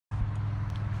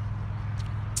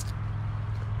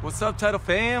What's up, Title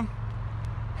fam?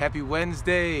 Happy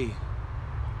Wednesday.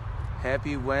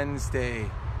 Happy Wednesday.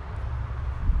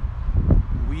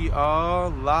 We are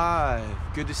live.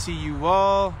 Good to see you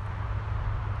all.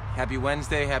 Happy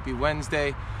Wednesday, happy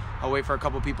Wednesday. I'll wait for a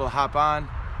couple people to hop on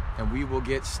and we will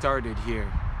get started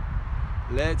here.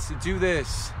 Let's do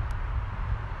this.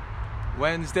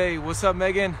 Wednesday, what's up,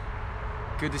 Megan?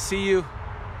 Good to see you.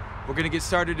 We're gonna get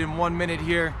started in 1 minute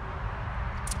here.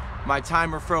 My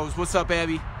timer froze. What's up,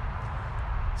 Abby?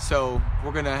 So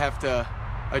we're gonna have to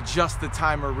adjust the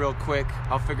timer real quick.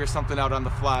 I'll figure something out on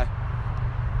the fly.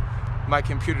 My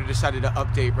computer decided to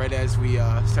update right as we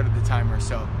started the timer,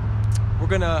 so we're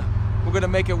gonna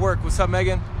make it work. What's up,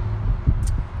 Megan?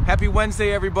 Happy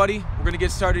Wednesday, everybody. We're gonna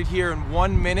get started here in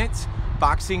 1 minute.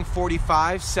 Boxing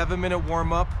 45, 7-minute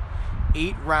warm-up,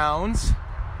 8 rounds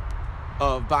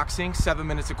of boxing, 7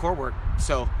 minutes of core work.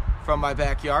 So from my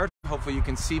backyard, hopefully you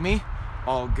can see me.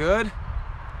 All good,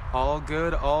 all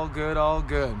good, all good, all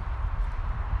good.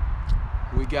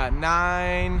 We got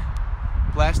 9.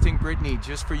 Blasting Brittany,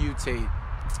 just for you, Tate.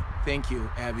 Thank you,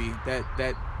 Abby.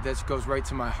 That goes right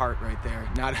to my heart right there.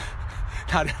 Not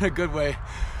in a good way.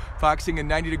 Boxing in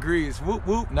 90 degrees. Whoop,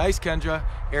 whoop. Nice, Kendra.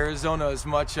 Arizona is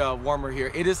much warmer here.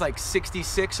 It is like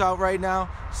 66 out right now,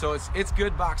 so it's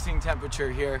good boxing temperature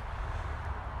here.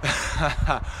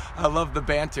 I love the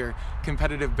banter,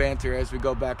 competitive banter as we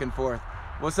go back and forth.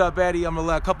 What's up, Betty? I'm going to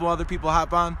let a couple other people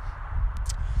hop on.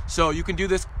 So you can do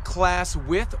this class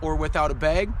with or without a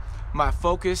bag. My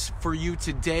focus for you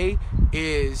today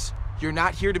is you're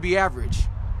not here to be average.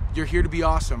 You're here to be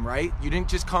awesome, right? You didn't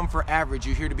just come for average.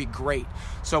 You're here to be great.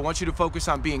 So I want you to focus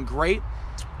on being great.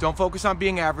 Don't focus on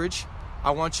being average. I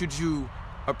want you to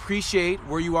appreciate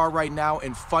where you are right now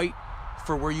and fight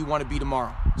for where you want to be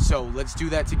tomorrow. So let's do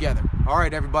that together. All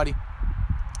right, everybody.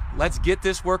 Let's get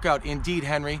this workout. Indeed,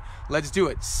 Henry. Let's do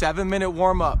it. 7-minute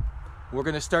warm-up. We're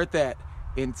going to start that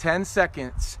in 10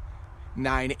 seconds.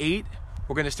 9-8.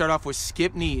 We're going to start off with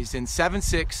skip knees in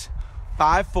 7-6,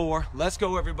 5-4. Let's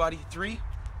go, everybody. 3,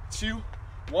 2,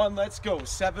 1. Let's go.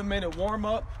 7-minute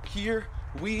warm-up. Here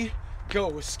we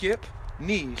go. Skip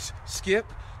knees. Skip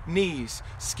knees.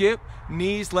 Skip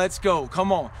knees. Let's go.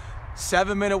 Come on.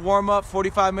 7-minute warm-up,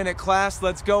 45-minute class.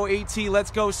 Let's go, AT. Let's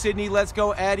go, Sydney. Let's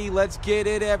go, Addie. Let's get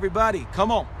it, everybody.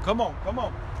 Come on. Come on. Come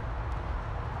on.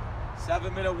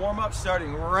 7-minute warm-up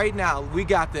starting right now. We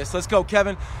got this. Let's go,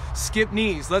 Kevin. Skip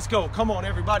knees. Let's go. Come on,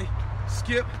 everybody.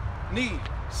 Skip knee.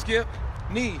 Skip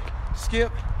knee.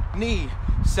 Skip knee.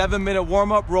 7-minute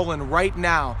warm-up rolling right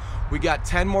now. We got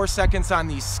 10 more seconds on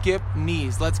these skip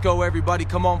knees. Let's go, everybody.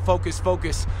 Come on, focus,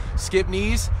 focus. Skip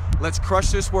knees. Let's crush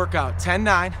this workout.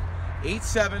 10-9,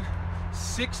 8-7,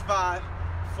 6-5,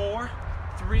 4,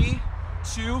 3,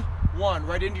 2, 1.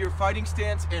 Right into your fighting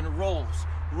stance and rolls,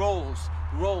 rolls,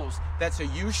 rolls. That's a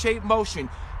U-shaped motion.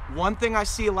 One thing I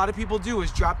see a lot of people do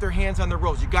is drop their hands on the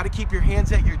rolls. You got to keep your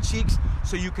hands at your cheeks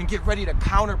so you can get ready to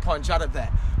counter punch out of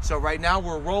that. So right now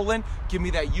we're rolling. Give me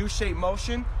that U-shaped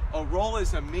motion. A roll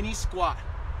is a mini squat.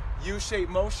 U-shaped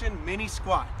motion, mini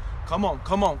squat. Come on,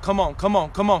 come on, come on, come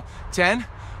on, come on. 10.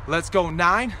 Let's go.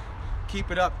 9. Keep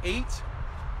it up. 8.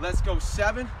 Let's go.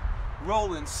 7.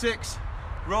 Rolling. 6.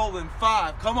 Rolling.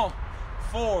 5. Come on.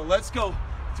 4. Let's go.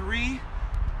 3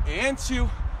 and 2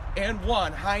 and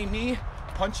 1. High knee.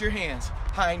 Punch your hands.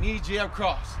 High knee, jab,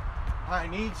 cross. High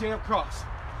knee, jab, cross.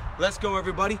 Let's go,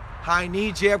 everybody. High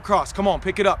knee, jab, cross. Come on,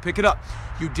 pick it up, pick it up.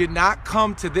 You did not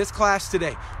come to this class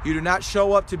today. You did not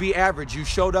show up to be average. You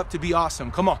showed up to be awesome.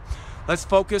 Come on. Let's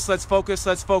focus, let's focus,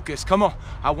 let's focus. Come on.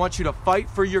 I want you to fight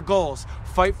for your goals.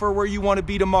 Fight for where you want to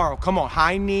be tomorrow. Come on.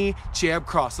 High knee, jab,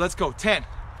 cross. Let's go. 10,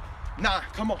 9,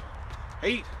 come on.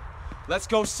 8, let's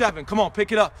go. 7, come on,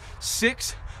 pick it up.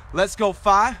 6, let's go.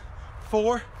 5,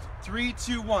 4, 3,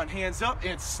 2, 1. Hands up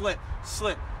and slip,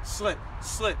 slip, slip,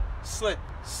 slip, slip,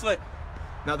 slip.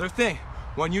 Another thing,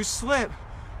 when you slip,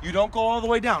 you don't go all the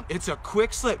way down. It's a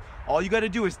quick slip. All you got to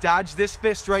do is dodge this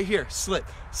fist right here. Slip,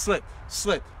 slip,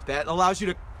 slip. That allows you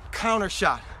to counter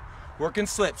shot. Working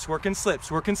slips, working slips,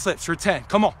 working slips for 10.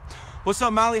 Come on. What's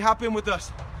up, Molly? Hop in with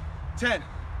us. 10,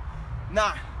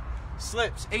 9,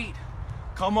 slips, 8.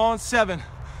 Come on, 7.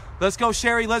 Let's go,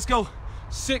 Sherry. Let's go.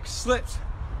 6 slips,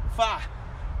 5,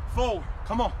 4.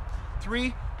 Come on.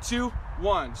 3, 2,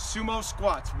 1. Sumo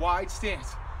squats, wide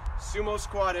stance. Sumo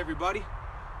squat, everybody.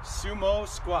 Sumo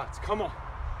squats. Come on.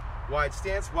 Wide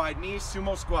stance, wide knees,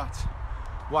 sumo squats.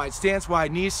 Wide stance,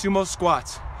 wide knees, sumo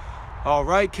squats. All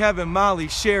right, Kevin, Molly,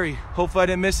 Sherry. Hopefully I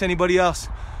didn't miss anybody else.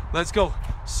 Let's go.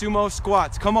 Sumo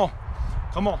squats. Come on.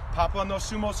 Come on. Pop on those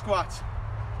sumo squats.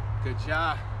 Good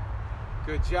job.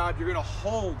 Good job. You're going to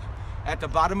hold at the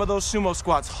bottom of those sumo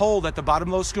squats. Hold at the bottom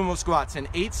of those sumo squats in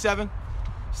 8, 7,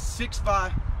 6,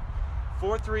 5,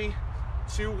 4, 3,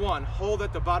 2, 1. Hold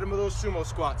at the bottom of those sumo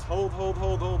squats. Hold, hold,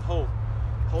 hold, hold, hold.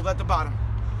 Hold at the bottom.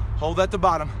 Hold at the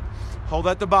bottom. Hold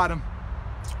at the bottom.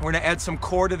 We're gonna add some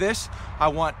core to this. I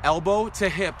want elbow to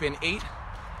hip in 8,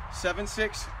 7,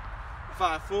 6,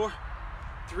 5, 4,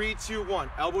 3, 2, 1.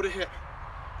 Elbow to hip.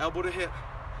 Elbow to hip.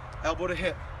 Elbow to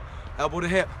hip. Elbow to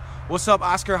hip. What's up,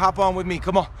 Oscar? Hop on with me.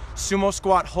 Come on. Sumo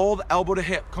squat. Hold, elbow to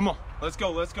hip. Come on. Let's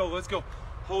go. Let's go. Let's go.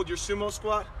 Hold your sumo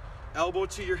squat. Elbow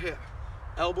to your hip.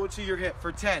 Elbow to your hip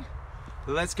for 10.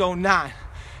 Let's go 9.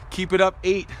 Keep it up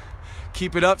 8.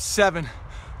 Keep it up 7.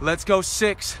 Let's go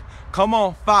 6. Come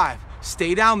on 5.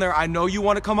 Stay down there. I know you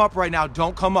want to come up right now.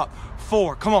 Don't come up.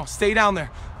 4. Come on. Stay down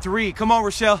there. 3. Come on,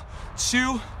 Rochelle.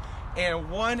 2 and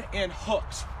 1 and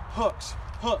hooks. Hooks.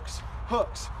 Hooks.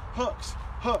 Hooks. Hooks.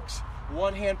 Hooks.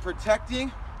 One hand protecting,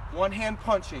 one hand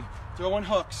punching. Throwing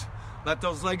hooks. Let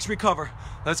those legs recover.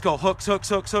 Let's go. Hooks, hooks,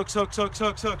 hooks, hooks, hooks, hooks,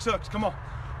 hooks, hooks, hooks. Come on.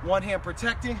 One hand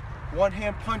protecting, one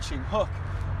hand punching. Hook,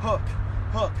 hook,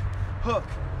 hook, hook,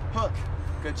 hook.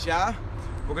 Good job.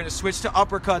 We're going to switch to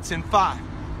uppercuts in 5.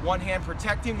 One hand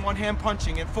protecting, one hand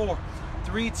punching in 4,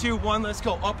 3, 2, 1. Let's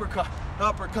go. Uppercut,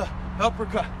 uppercut,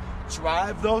 uppercut.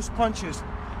 Drive those punches.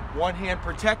 One hand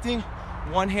protecting,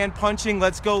 one hand punching.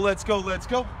 Let's go, let's go, let's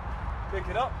go. Pick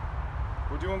it up.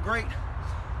 We're doing great.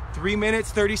 3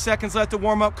 minutes, 30 seconds left to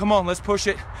warm up. Come on, let's push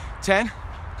it. 10.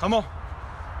 Come on.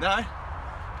 9.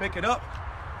 Pick it up.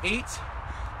 8.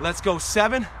 Let's go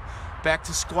 7. Back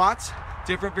to squats.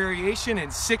 Different variation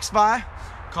in 6, 5.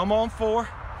 Come on 4.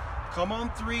 Come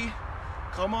on 3.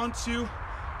 Come on 2.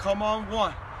 Come on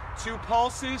 1. 2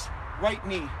 pulses, right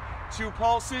knee. 2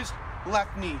 pulses,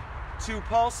 left knee. 2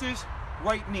 pulses,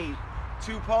 right knee.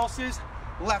 2 pulses,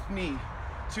 left knee.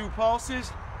 2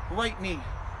 pulses, right knee.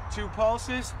 2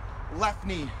 pulses, left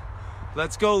knee.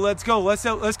 Let's go, let's go.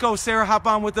 Let's go. Sarah, hop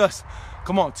on with us.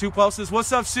 Come on, 2 pulses.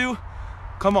 What's up, Sue?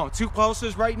 Come on, 2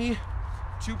 pulses, right knee.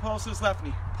 2 pulses, left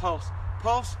knee. Pulse,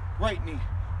 pulse, right knee.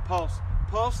 Pulse,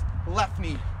 pulse, left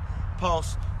knee.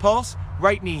 Pulse, pulse,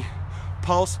 right knee.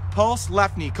 Pulse, pulse,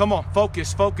 left knee. Come on,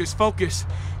 focus, focus, focus.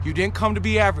 You didn't come to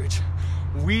be average.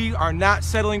 We are not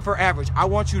settling for average. I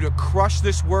want you to crush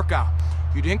this workout.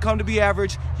 You didn't come to be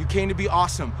average. You came to be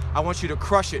awesome. I want you to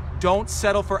crush it. Don't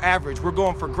settle for average. We're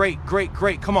going for great, great,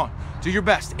 great. Come on, do your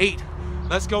best. 8.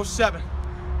 Let's go 7.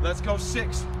 Let's go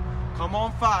 6. Come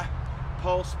on 5.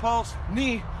 Pulse, pulse,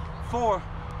 knee. 4.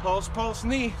 Pulse, pulse,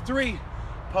 knee. 3.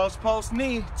 Pulse, pulse,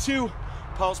 knee. 2.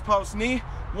 Pulse, pulse, knee.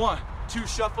 1. 2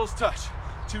 shuffles, touch.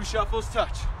 2 shuffles,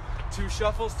 touch. 2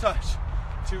 shuffles, touch.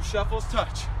 2 shuffles,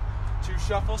 touch. 2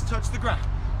 shuffles, touch the ground.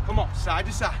 Come on, side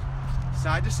to side.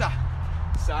 Side to side.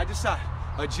 Side to side.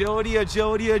 Agility,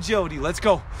 agility, agility. Let's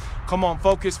go. Come on,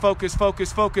 focus, focus,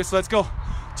 focus, focus. Let's go.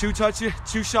 2 touches,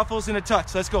 2 shuffles and a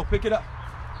touch. Let's go. Pick it up.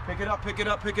 Pick it up, pick it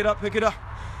up, pick it up, pick it up.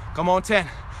 Come on, 10.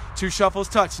 2 shuffles,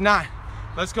 touch. 9.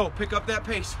 Let's go. Pick up that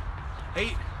pace.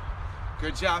 8.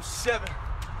 Good job. 7.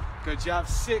 Good job.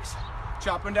 6.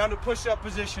 Chopping down to push-up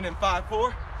position in 5,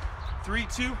 4, 3,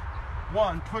 2,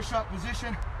 1. Push-up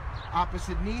position.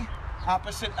 Opposite knee,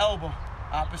 opposite elbow.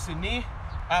 Opposite knee,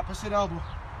 opposite elbow.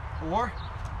 Or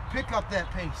pick up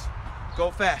that pace. Go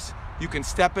fast. You can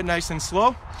step it nice and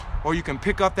slow, or you can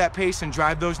pick up that pace and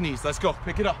drive those knees. Let's go.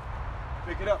 Pick it up.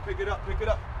 Pick it up, pick it up, pick it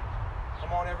up.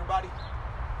 Come on, everybody.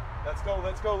 Let's go,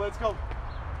 let's go, let's go.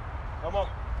 Come on.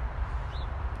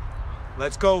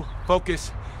 Let's go.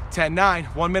 Focus. 10, 9.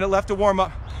 1 minute left to warm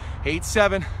up. 8,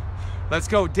 7. Let's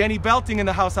go. Danny Belting in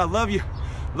the house. I love you.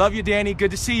 Love you, Danny.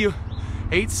 Good to see you.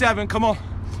 8, 7. Come on.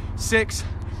 6.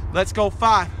 Let's go.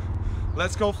 5.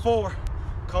 Let's go. 4.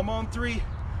 Come on. 3,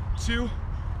 2,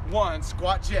 1.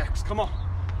 Squat jacks. Come on.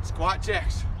 Squat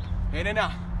jacks. In and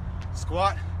out.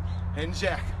 Squat and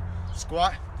jack.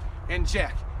 Squat and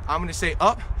jack. I'm going to say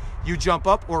up. You jump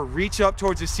up or reach up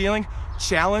towards the ceiling.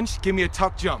 Challenge. Give me a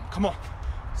tuck jump. Come on.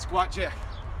 Squat jack.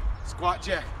 Squat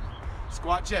jack.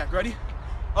 Squat jack. Ready?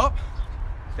 Up.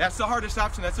 That's the hardest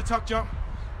option. That's a tuck jump.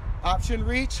 Option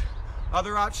reach.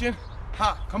 Other option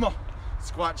hop. Come on.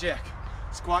 Squat jack.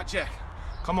 Squat jack.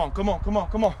 Come on, come on, come on,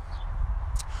 come on.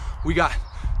 We got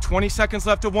 20 seconds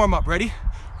left to warm up. Ready?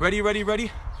 Ready, ready,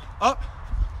 ready. Up.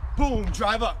 Boom.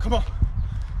 Drive up. Come on.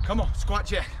 Come on. Squat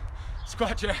jack.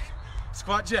 Squat jack.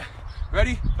 Squat jack.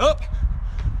 Ready? Up.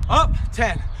 Up.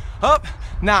 10. Up.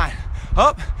 9.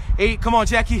 Up. 8. Come on,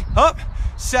 Jackie. Up.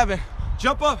 7.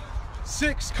 Jump up.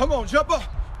 6. Come on. Jump up.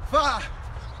 5,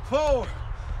 4,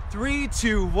 3,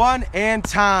 2, 1, and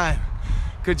time.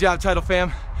 Good job, Title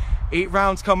fam. 8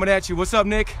 rounds coming at you. What's up,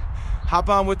 Nick? Hop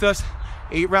on with us.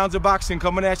 8 rounds of boxing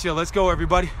coming at you. Let's go,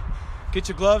 everybody. Get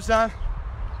your gloves on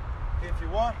if you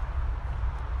want.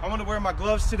 I'm gonna wear my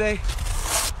gloves today.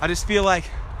 I just feel like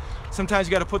sometimes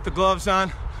you gotta put the gloves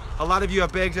on. A lot of you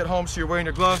have bags at home, so you're wearing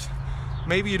your gloves.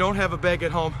 Maybe you don't have a bag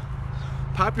at home.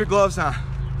 Pop your gloves on.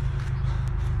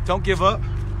 Don't give up.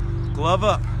 Glove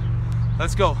up.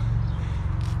 Let's go.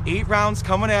 8 rounds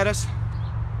coming at us.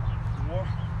 More.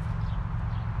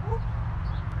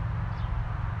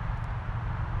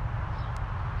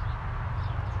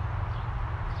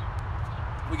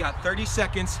 We got 30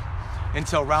 seconds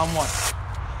until round 1.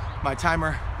 My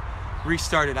timer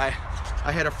restarted. I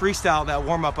had a freestyle that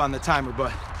warm up on the timer,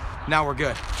 but now we're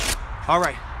good. All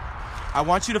right, I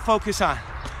want you to focus on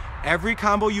every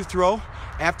combo you throw.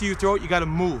 After you throw it, you gotta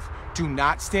move. Do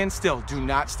not stand still, do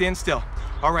not stand still.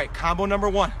 All right, combo number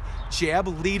 1, jab,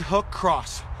 lead hook,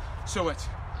 cross. So it's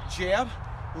jab,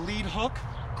 lead hook,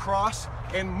 cross,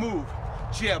 and move.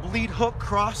 Jab, lead hook,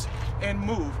 cross, and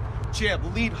move. Jab,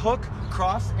 lead hook,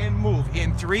 cross, and move.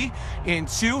 In 3, in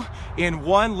 2, in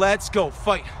 1, let's go,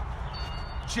 fight.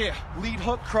 Jab, lead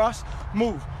hook, cross,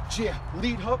 move. Jab,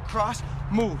 lead hook, cross,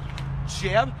 move.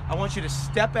 Jab, I want you to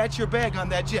step at your bag on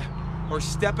that jab, or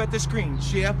step at the screen.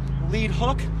 Jab, lead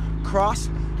hook, cross,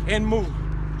 and move.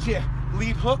 Jab,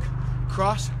 lead hook,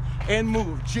 cross, and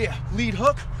move. Jab, lead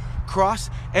hook, cross,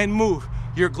 and move.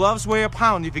 Your gloves weigh a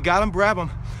pound. If you got them, grab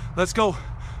them. Let's go.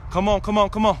 Come on, come on,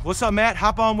 come on. What's up, Matt?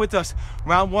 Hop on with us.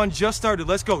 Round 1 just started.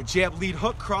 Let's go. Jab, lead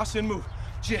hook, cross, and move.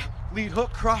 Jab, lead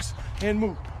hook, cross, and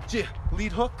move. Jab,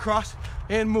 lead hook, cross,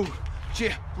 and move.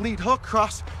 Jab, lead hook,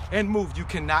 cross, and move. You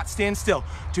cannot stand still.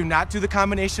 Do not do the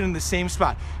combination in the same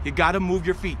spot. You gotta move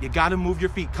your feet. You gotta move your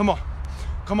feet. Come on.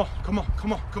 Come on, come on,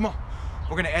 come on, come on.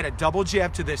 We're gonna add a double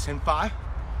jab to this in 5,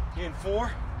 in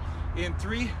 4, in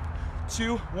 3,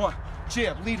 2, 1.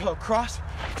 Jab, lead hook, cross,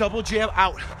 double jab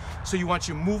out. So you want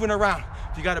you moving around.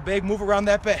 If you got a bag, move around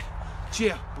that bag.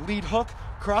 Jab, lead hook,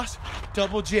 cross,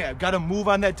 double jab. Gotta move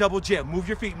on that double jab. Move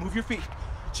your feet, move your feet.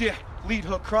 Jab, lead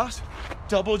hook, cross,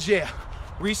 double jab.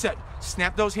 Reset,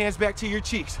 snap those hands back to your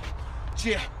cheeks.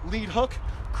 Jab, lead hook,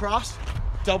 cross,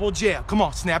 double jab. Come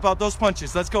on, snap out those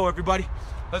punches. Let's go, everybody.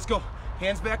 Let's go.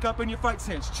 Hands back up in your fight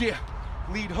stance. Jab,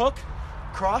 lead hook,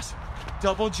 cross,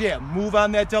 double jab. Move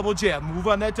on that double jab. Move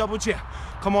on that double jab.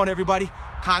 Come on, everybody.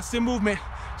 Constant movement.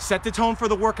 Set the tone for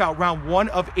the workout. Round 1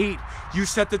 of 8. You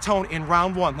set the tone in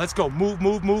round 1. Let's go. Move,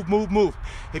 move, move, move, move.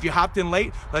 If you hopped in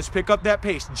late, let's pick up that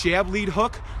pace. Jab, lead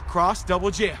hook, cross, double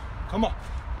jab. Come on.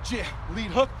 Jab, lead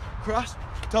hook, cross,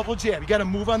 double jab. You got to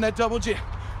move on that double jab.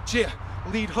 Jab,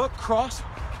 lead hook, cross,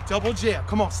 double jab.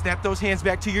 Come on. Snap those hands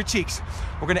back to your cheeks.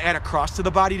 We're going to add a cross to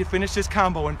the body to finish this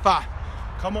combo in 5.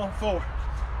 Come on, 4,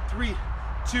 3,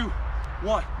 2,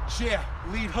 1. Jab,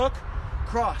 lead hook,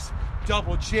 cross,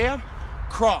 double jab,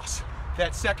 cross.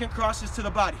 That second cross is to the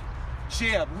body.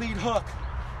 Jab, lead hook,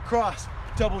 cross,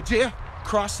 double jab,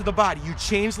 cross to the body. You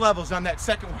change levels on that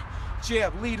second one.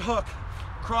 Jab, lead hook,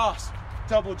 cross,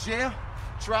 double jab,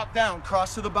 drop down,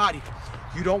 cross to the body.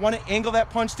 You don't want to angle that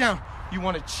punch down. You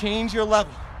want to change your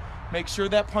level. Make sure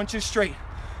that punch is straight.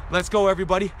 Let's go,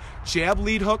 everybody. Jab,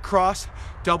 lead hook, cross,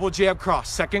 double jab, cross.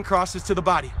 Second cross is to the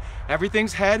body.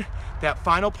 Everything's head. That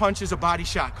final punch is a body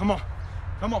shot. Come on,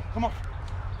 come on, come on.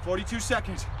 42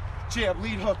 seconds. Jab,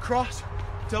 lead hook, cross,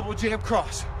 double jab,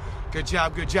 cross. Good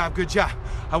job, good job, good job.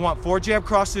 I want 4 jab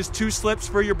crosses, 2 slips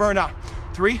for your burnout.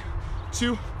 3,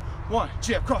 2, 1.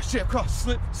 Jab, cross, slip,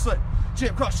 slip.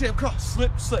 Jab, cross,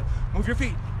 slip, slip. Move your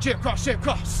feet. Jab, cross,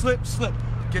 slip, slip.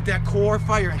 Get that core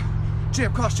firing.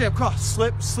 Jab, cross,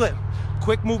 slip, slip.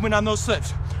 Quick movement on those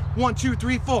slips. 1, 2,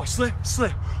 3, 4, slip,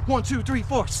 slip. 1, 2, 3,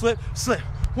 4, slip, slip.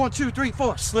 1, 2, 3,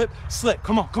 4, slip, slip.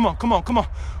 Come on, come on, come on, come on.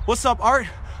 What's up, Art?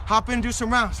 Hop in, do some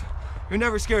rounds. You're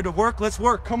never scared to work. Let's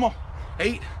work. Come on.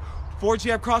 8, 4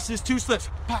 jab crosses, 2 slips.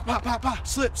 Pop, pop, pop, pop.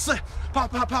 Slip, slip.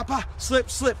 Pop, pop, pop, pop. Slip,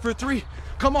 slip for 3.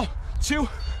 Come on. 2.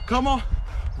 Come on.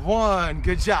 1.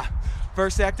 Good job.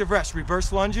 First active rest.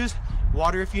 Reverse lunges.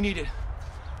 Water if you need it.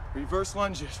 Reverse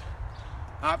lunges.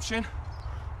 Option.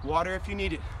 Water if you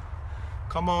need it.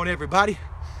 Come on, everybody.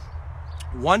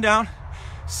 1 down.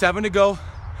 7 to go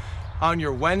on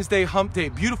your Wednesday hump day.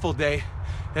 Beautiful day.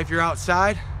 If you're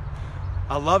outside,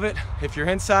 I love it. If you're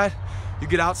inside, you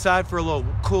get outside for a little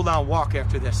cool down walk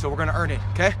after this. So we're gonna earn it,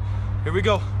 okay? Here we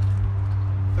go.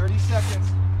 30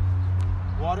 seconds.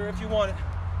 Water if you want it.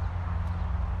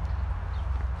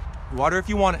 Water if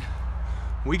you want it.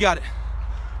 We got it.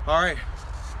 All right,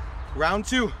 round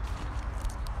 2.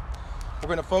 We're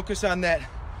gonna focus on that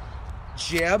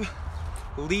jab,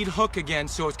 lead hook again.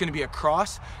 So it's gonna be a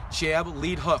cross, jab,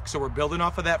 lead hook. So we're building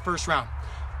off of that first round.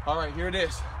 All right, here it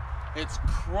is. It's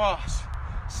cross,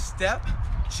 step,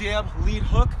 jab, lead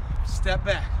hook, step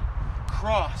back.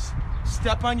 Cross,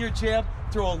 step on your jab,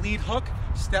 throw a lead hook,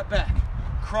 step back,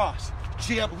 cross,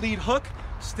 jab, lead hook,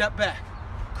 step back,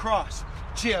 cross,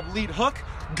 jab, lead hook,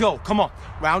 go. Come on.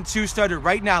 Round 2 started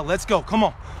right now. Let's go. Come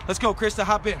on. Let's go, Krista,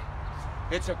 hop in.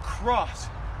 It's a cross,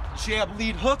 jab,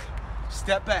 lead hook,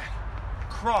 step back,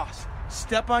 cross,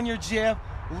 step on your jab,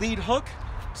 lead hook,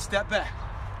 step back,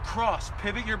 cross,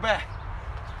 pivot your back,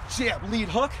 jab, lead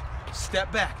hook,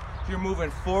 step back. You're moving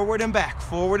forward and back,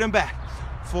 forward and back,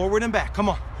 forward and back. Come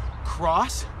on.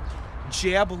 Cross,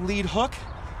 jab, lead hook,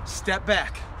 step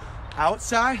back,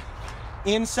 outside,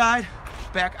 inside,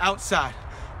 back, outside.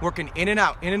 Working in and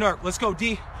out, in and out. Let's go,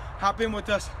 D. Hop in with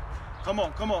us. Come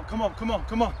on, come on, come on, come on,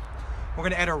 come on. We're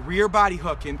gonna add a rear body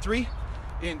hook in 3,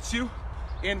 in 2,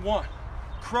 in 1.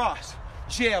 Cross,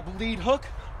 jab, lead hook,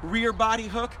 rear body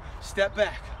hook, step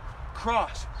back.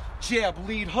 Cross, jab,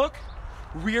 lead hook,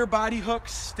 rear body hook,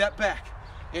 step back.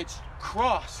 It's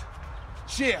cross,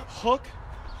 jab, hook,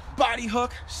 body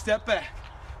hook, step back.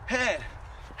 Head,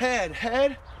 head,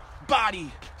 head,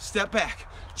 body, step back.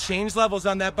 Change levels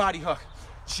on that body hook.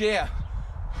 Jab,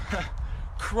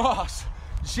 cross,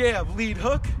 jab, lead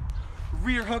hook,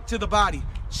 rear hook to the body.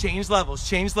 Change levels,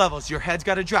 change levels. Your head's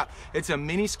got to drop. It's a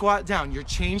mini squat down. You're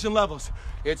changing levels.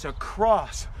 It's a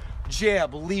cross,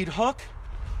 jab, lead hook,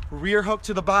 rear hook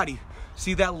to the body.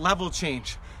 See that level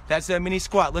change? That's that mini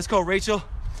squat. Let's go, Rachel.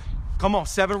 Come on,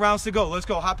 7 rounds to go. Let's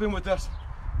go, hop in with us.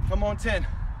 Come on, 10.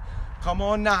 Come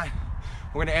on, 9.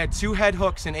 We're gonna add 2 head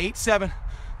hooks in 8, 7.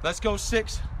 Let's go,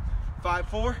 6, 5,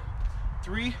 4,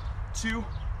 3, 2,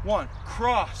 1.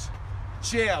 Cross,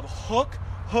 jab, hook,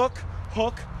 hook,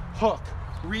 hook, hook.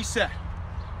 Reset.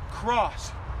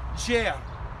 Cross, jab,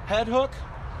 head hook.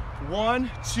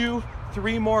 1, 2,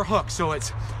 3 more hooks. So it's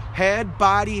head,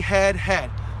 body, head,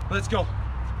 head. Let's go.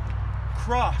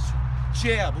 Cross,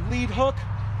 jab, lead hook,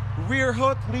 rear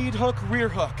hook, lead hook, rear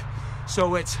hook.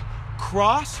 So it's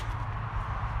cross,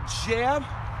 jab,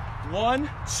 1,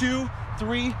 2,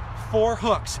 3, 4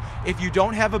 hooks. If you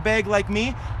don't have a bag like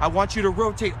me, I want you to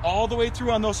rotate all the way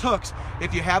through on those hooks.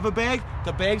 If you have a bag,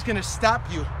 the bag's gonna stop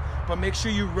you, but make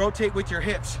sure you rotate with your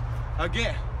hips.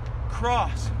 Again,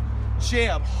 cross,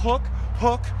 jab, hook,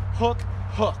 hook, hook,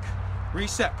 hook.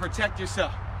 Reset, protect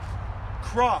yourself.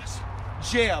 Cross,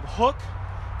 jab, hook,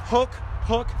 hook,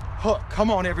 hook, hook. Come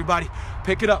on, everybody.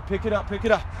 Pick it up, pick it up, pick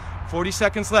it up. 40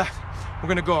 seconds left. We're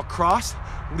gonna go across,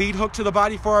 lead hook to the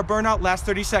body for our burnout. Last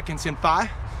 30 seconds in 5.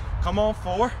 Come on,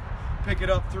 4. Pick it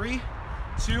up, 3,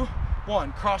 2,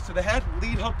 1. Cross to the head,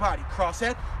 lead hook body. Cross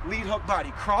head, lead hook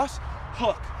body. Cross,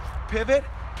 hook, pivot,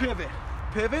 pivot,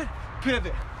 pivot,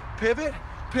 pivot, pivot,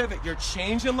 pivot. You're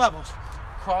changing levels.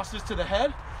 Crosses to the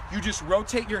head. You just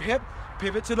rotate your hip,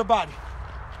 pivot to the body.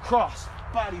 Cross,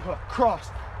 body hook, cross,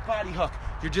 body hook.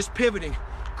 You're just pivoting.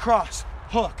 Cross,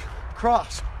 hook,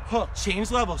 cross, hook.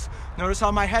 Change levels. Notice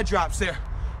how my head drops there.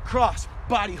 Cross,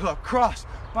 body hook, cross,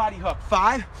 body hook.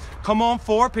 5. Come on,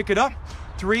 4. Pick it up.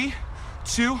 3,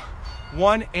 2,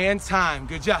 1, and time.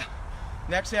 Good job.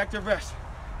 Next active rest.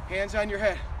 Hands on your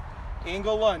head.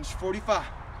 Angle lunge, 45.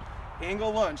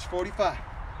 Angle lunge, 45.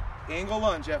 Angle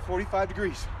lunge at 45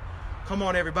 degrees. Come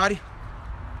on, everybody.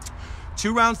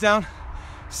 2 rounds down,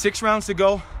 6 rounds to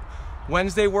go.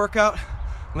 Wednesday workout.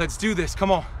 Let's do this.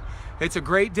 Come on. It's a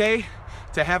great day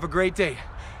to have a great day.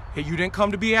 Hey, you didn't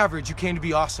come to be average. You came to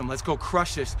be awesome. Let's go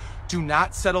crush this. Do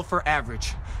not settle for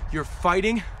average. You're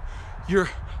fighting. You're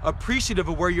appreciative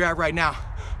of where you're at right now,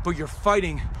 but you're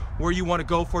fighting where you want to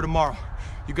go for tomorrow.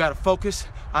 You got to focus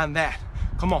on that.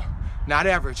 Come on. Not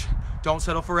average. Don't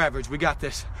settle for average. We got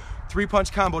this.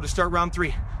 3-punch combo to start round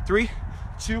 3. 3,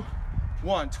 2,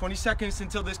 1. 20 seconds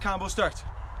until this combo starts.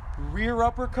 Rear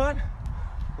uppercut,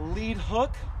 lead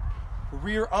hook,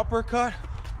 rear uppercut,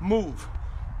 move.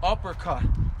 Uppercut,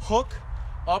 hook,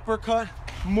 uppercut,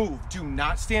 move. Do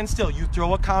not stand still. You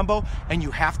throw a combo and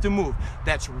you have to move.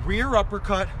 That's rear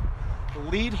uppercut,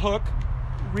 lead hook,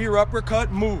 rear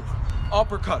uppercut, move.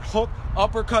 Uppercut, hook,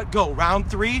 uppercut, go. Round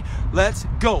 3, let's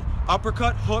go.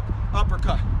 Uppercut, hook,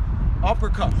 uppercut.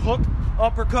 Uppercut, hook,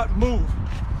 uppercut, move.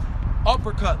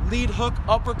 Uppercut, lead hook,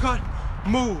 uppercut,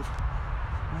 move.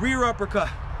 Rear uppercut,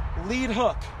 lead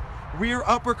hook, rear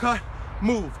uppercut,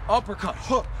 move. Uppercut,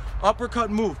 hook, uppercut,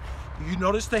 move. You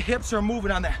notice the hips are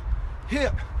moving on that.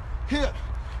 Hip, hip,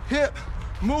 hip,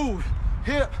 move.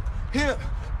 Hip, hip,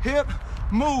 hip,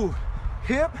 move.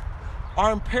 Hip,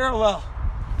 arm parallel.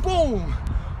 Boom.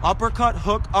 Uppercut,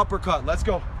 hook, uppercut. Let's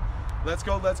go. Let's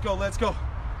go, let's go, let's go.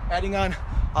 Adding on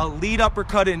a lead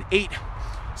uppercut in 8,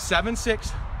 7,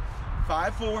 6,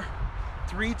 5, 4,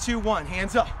 3, 2, 1.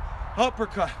 Hands up.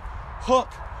 Uppercut, hook,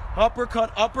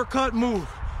 uppercut, uppercut, move.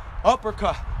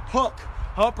 Uppercut, hook,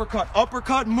 uppercut,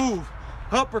 uppercut, move.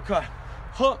 uppercut,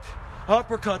 hook,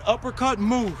 uppercut, uppercut,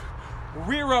 move,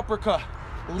 rear uppercut,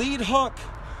 lead hook,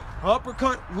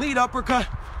 uppercut, lead uppercut,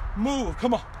 move,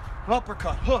 come on,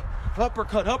 uppercut, hook,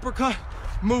 uppercut, uppercut,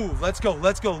 move, let's go,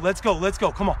 let's go, let's go, let's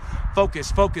go, come on,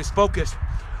 focus, focus, focus.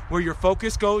 Where your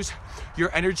focus goes,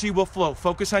 your energy will flow.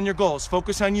 Focus on your goals,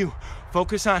 focus on you,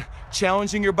 focus on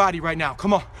challenging your body right now,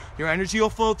 come on, your energy will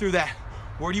flow through that.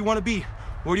 Where do you want to be?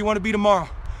 Where do you want to be tomorrow?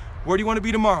 Where do you want to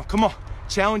be tomorrow? Come on,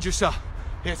 challenge yourself.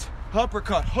 It's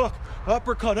uppercut, hook,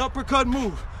 uppercut, uppercut,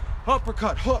 move,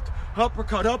 uppercut, hook,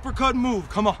 uppercut, uppercut, move,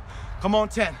 come on,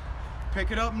 10,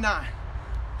 pick it up, 9,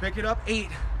 pick it up, 8,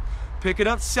 pick it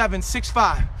up, 7, 6,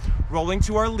 5, rolling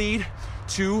to our lead,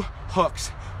 2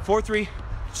 hooks, 4, 3,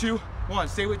 2, 1,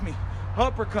 stay with me,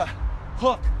 uppercut,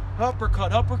 hook,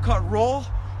 uppercut, uppercut, roll,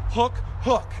 hook,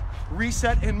 hook,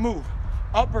 reset and move,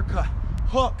 uppercut,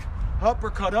 hook,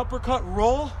 uppercut, uppercut,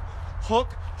 roll,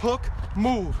 hook, hook,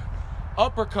 move,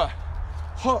 uppercut,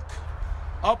 hook,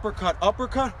 uppercut,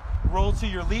 uppercut, roll to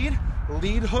your lead,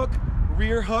 lead hook,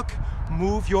 rear hook,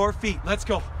 move your feet, let's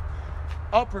go,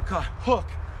 uppercut, hook,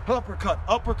 uppercut,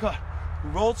 uppercut,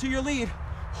 roll to your lead,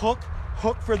 hook,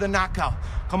 hook for the knockout.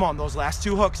 Come on, those last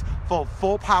 2 hooks,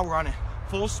 full power on it,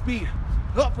 full speed,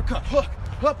 uppercut, hook,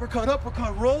 uppercut,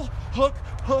 uppercut, roll, hook,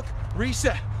 hook,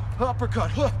 reset, uppercut,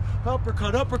 hook,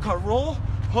 uppercut, uppercut, roll,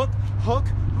 hook, hook,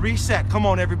 reset. Come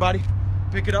on, everybody,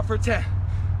 pick it up for 10.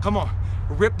 Come on,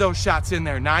 rip those shots in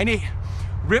there, 9, 8,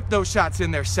 rip those shots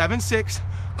in there, 7, 6.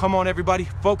 Come on, everybody,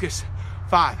 focus,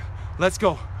 5, let's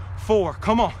go, 4,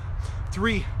 come on,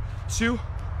 3, 2,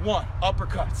 1,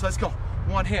 uppercuts, let's go.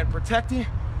 One hand protecting,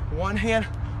 one hand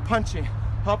punching,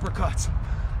 uppercuts.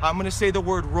 I'm gonna say the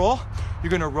word roll. You're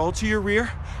gonna roll to your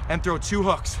rear and throw 2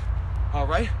 hooks, all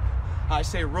right? I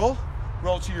say roll,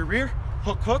 roll to your rear,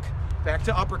 hook, hook, back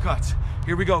to uppercuts.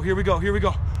 Here we go, here we go, here we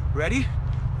go. Ready?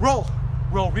 Roll,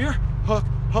 roll rear, hook,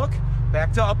 hook,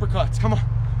 back to uppercuts. Come on,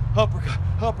 uppercut,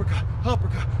 uppercut,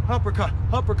 uppercut, uppercut,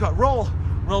 uppercut, roll,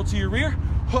 roll to your rear,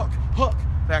 hook, hook,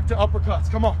 back to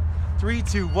uppercuts. Come on, 3,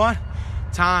 2, 1.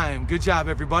 Time. Good job,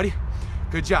 everybody.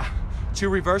 Good job. 2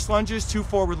 reverse lunges, 2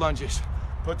 forward lunges.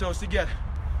 Put those together.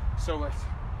 So it's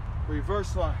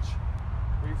reverse lunge,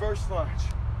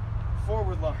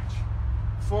 forward lunge,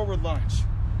 forward lunge.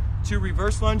 2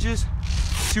 reverse lunges,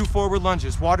 2 forward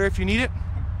lunges. Water if you need it.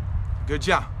 Good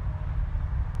job.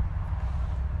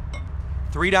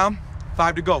 3 down,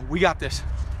 5 to go. We got this.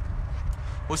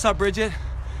 What's up, Bridget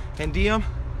and Diem?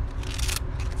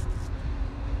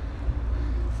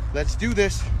 Let's do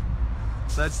this.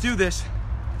 Let's do this.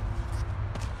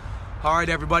 All right,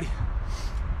 everybody.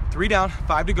 3 down,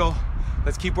 5 to go.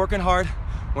 Let's keep working hard.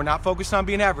 We're not focused on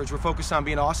being average. We're focused on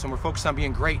being awesome. We're focused on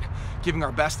being great, giving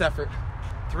our best effort.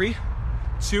 3,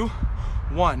 2,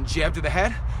 1. Jab to the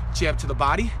head, jab to the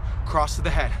body, cross to the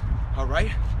head. All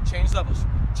right? Change levels.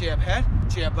 Jab head,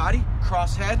 jab body,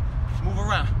 cross head, move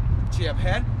around. Jab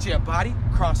head, jab body,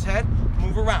 cross head,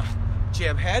 move around.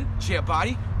 Jab head, jab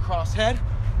body, cross head,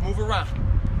 move around.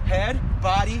 Head,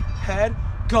 body, head,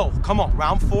 go. Come on,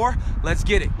 round 4. Let's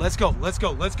get it. Let's go, let's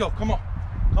go, let's go. Come on,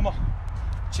 come on.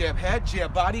 Jab head,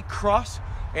 jab body, cross,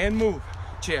 and move.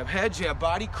 Jab head, jab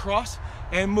body, cross,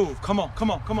 and move. Come on, come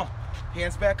on, come on.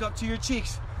 Hands back up to your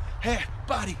cheeks. Head,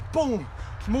 body, boom,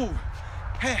 move.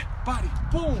 Head, body,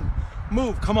 boom,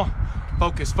 move. Come on.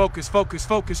 Focus, focus, focus,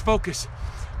 focus, focus.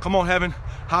 Come on, Heaven.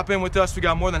 Hop in with us. We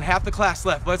got more than half the class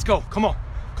left. Let's go. Come on,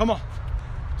 come on.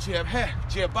 Jab head,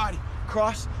 jab body,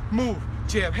 cross, move.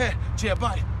 Jab head, jab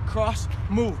body, cross,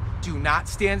 move. Do not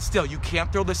stand still. You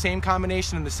can't throw the same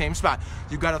combination in the same spot.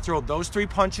 You got to throw those 3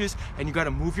 punches and you got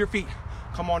to move your feet.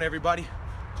 Come on, everybody.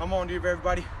 Come on,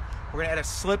 everybody. We're going to add a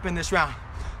slip in this round.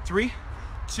 3,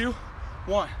 2,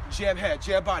 1. Jab head,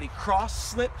 jab body,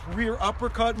 cross, slip, rear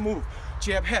uppercut, move.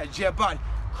 Jab head, jab body,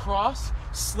 cross,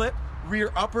 slip,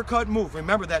 rear uppercut, move.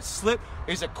 Remember, that slip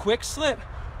is a quick slip.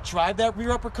 Drive that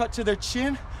rear uppercut to their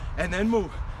chin and then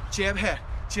move. Jab head,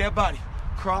 jab body,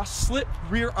 cross, slip,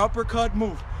 rear uppercut,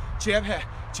 move. Jab head,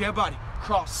 jab body,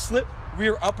 cross, slip,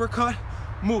 rear uppercut,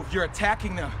 move. You're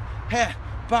attacking them. Head,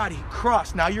 body,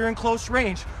 cross. Now you're in close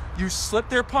range. You slip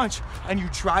their punch and you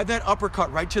drive that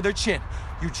uppercut right to their chin.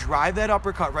 You drive that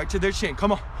uppercut right to their chin.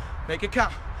 Come on, make it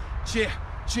count. Jab,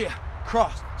 jab,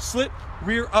 cross, slip,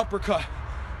 rear uppercut.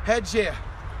 Head jab,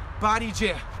 body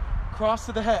jab, cross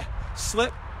to the head,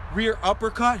 slip, rear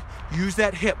uppercut. Use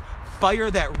that hip.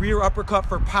 Fire that rear uppercut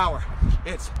for power.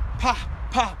 It's pop,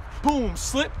 pop, boom,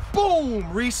 slip,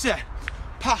 boom, reset.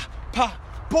 Pop, pop,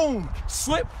 boom,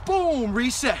 slip, boom,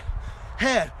 reset.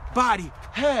 Head, body,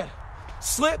 head,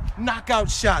 slip, knockout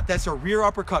shot. That's a rear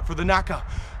uppercut for the knockout.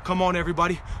 Come on,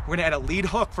 everybody. We're gonna add a lead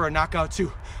hook for a knockout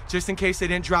too, just in case they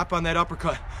didn't drop on that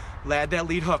uppercut. Add that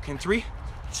lead hook in 3,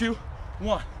 2,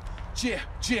 1. Jab,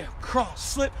 jab, cross,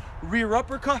 slip, rear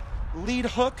uppercut, lead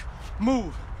hook,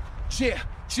 move. Jab,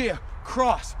 jab,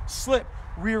 cross, slip,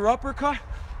 rear uppercut,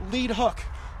 lead hook.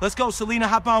 Let's go, Selena,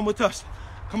 hop on with us.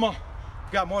 Come on,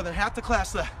 got more than half the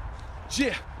class left.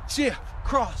 Jab, jab,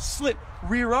 cross, slip,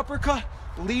 rear uppercut,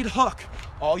 lead hook.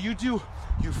 All you do,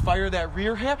 you fire that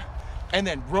rear hip and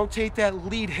then rotate that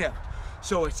lead hip.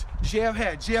 So it's jab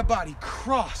head, jab body,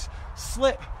 cross,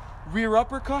 slip, rear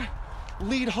uppercut,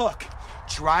 lead hook.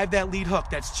 Drive that lead hook.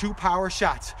 That's 2 power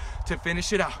shots to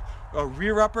finish it out. A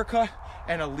rear uppercut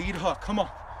and a lead hook. Come on,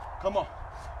 come on.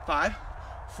 5,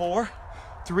 4,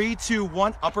 3, 2,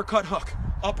 1. Uppercut, hook,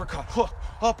 uppercut, hook,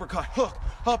 uppercut, hook,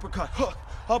 uppercut, hook,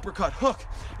 uppercut, hook.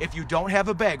 If you don't have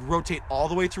a bag, rotate all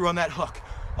the way through on that hook.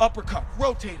 Uppercut,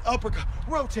 rotate, uppercut,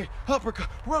 rotate, uppercut,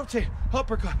 rotate,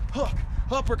 uppercut, hook,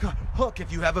 uppercut, hook.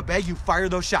 If you have a bag, you fire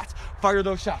those shots. Fire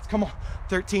those shots. Come on.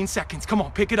 13 seconds. Come on.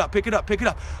 Pick it up, pick it up, pick it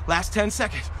up. Last 10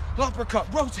 seconds.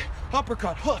 Uppercut, rotate,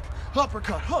 uppercut, hook,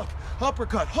 uppercut, hook,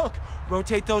 uppercut, hook.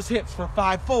 Rotate those hips for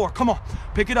 5, 4. Come on.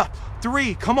 Pick it up.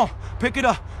 3. Come on. Pick it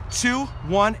up. 2,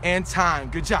 1, and time.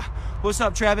 Good job. What's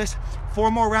up, Travis?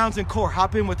 4 more rounds in core.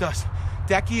 Hop in with us.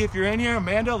 Decky, if you're in here,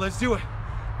 Amanda, let's do it.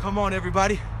 Come on,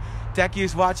 everybody. Decky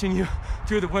is watching you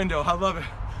through the window. I love it.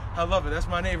 I love it. That's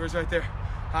my neighbors right there.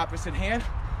 Opposite hand,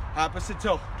 opposite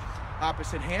toe.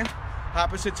 Opposite hand,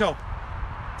 opposite toe.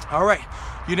 All right.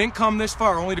 You didn't come this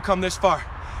far, only to come this far.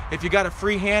 If you got a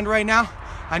free hand right now,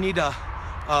 I need a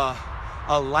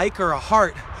like or a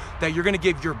heart that you're going to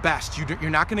give your best. You're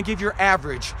not going to give your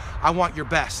average. I want your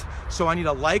best. So I need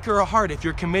a like or a heart if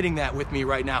you're committing that with me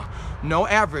right now. No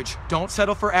average. Don't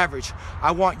settle for average.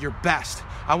 I want your best.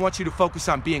 I want you to focus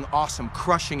on being awesome,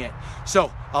 crushing it.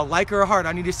 So a like or a heart.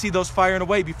 I need to see those firing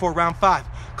away before round 5.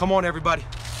 Come on, everybody.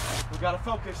 We got to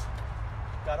focus.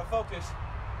 Got to focus.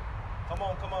 Come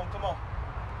on, come on, come on.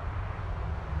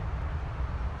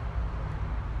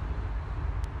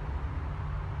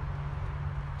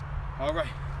 All right.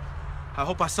 I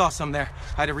hope I saw some there.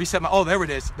 I had to reset my, oh, there it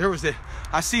is. There was it.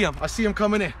 I see him. I see him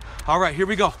coming in. All right, here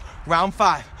we go. Round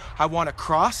 5. I want a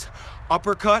cross,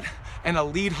 uppercut, and a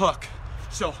lead hook.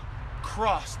 So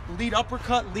cross, lead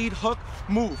uppercut, lead hook,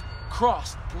 move.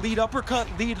 Cross, lead uppercut,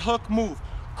 lead hook, move.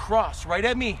 Cross, right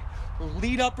at me.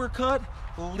 Lead uppercut,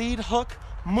 lead hook,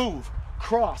 move.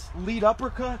 Cross, lead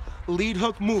uppercut, lead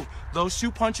hook, move. Those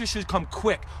 2 punches should come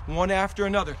quick, one after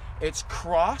another. It's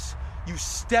cross, you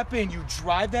step in, you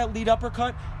drive that lead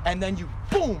uppercut, and then you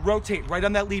boom, rotate right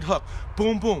on that lead hook.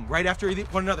 Boom, boom, right after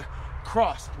one another.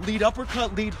 Cross, lead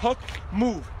uppercut, lead hook,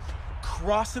 move.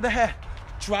 Cross to the head,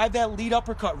 drive that lead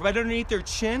uppercut right underneath their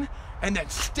chin, and then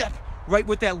step right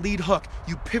with that lead hook.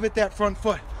 You pivot that front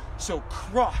foot. So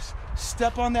cross,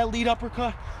 step on that lead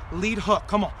uppercut, lead hook.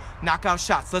 Come on, knockout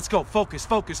shots. Let's go. Focus,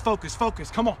 focus, focus,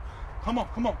 focus. Come on, come on,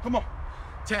 come on, come on.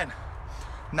 10,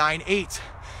 9, 8,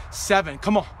 7.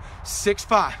 Come on. 6,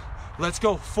 5. Let's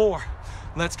go. 4.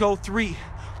 Let's go. 3.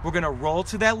 We're gonna roll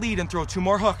to that lead and throw 2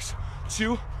 more hooks.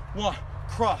 2, 1.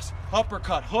 Cross,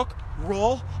 uppercut, hook,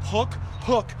 roll, hook,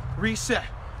 hook, reset.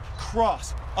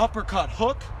 Cross, uppercut,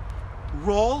 hook,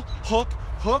 roll, hook,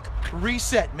 hook,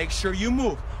 reset. Make sure you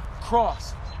move.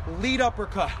 Cross, lead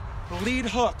uppercut, lead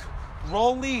hook,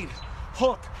 roll lead,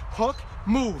 hook, hook,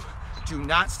 move. Do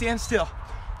not stand still.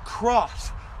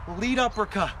 Cross, lead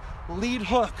uppercut, lead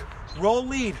hook, roll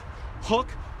lead, hook,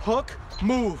 hook,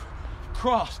 move.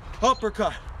 Cross,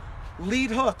 uppercut, lead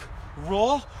hook,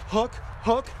 roll, hook,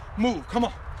 hook, move. Come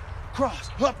on. Cross,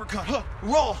 uppercut, hook,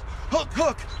 roll, hook,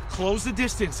 hook. Close the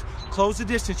distance. Close the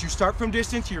distance. You start from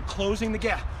distance, you're closing the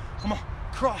gap. Come on.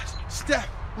 Cross, step,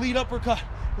 lead uppercut,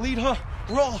 lead hook,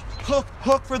 roll, hook,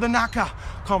 hook for the knockout.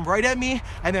 Come right at me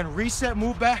and then reset,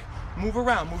 move back, move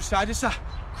around, move side to side.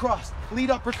 Cross,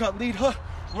 lead uppercut, lead hook,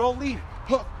 roll lead,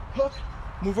 hook, hook,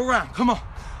 move around. Come on.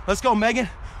 Let's go, Megan.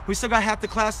 We still got half the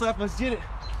class left. Let's get it.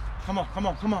 Come on, come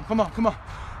on, come on, come on, come on.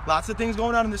 Lots of things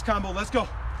going on in this combo. Let's go.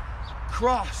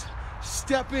 Cross,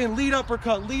 step in, lead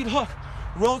uppercut, lead hook,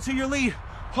 roll to your lead,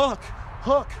 hook,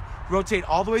 hook. Rotate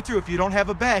all the way through. If you don't have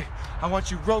a bag, I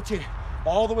want you rotate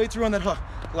all the way through on that hook.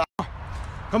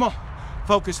 Come on.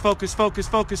 Focus, focus, focus,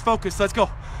 focus, focus. Let's go.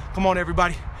 Come on,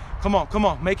 everybody. Come on, come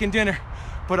on. Making dinner,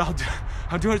 but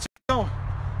I'm doing it.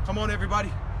 Come on,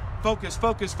 everybody. Focus,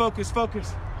 focus, focus,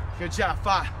 focus. Good job.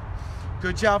 5.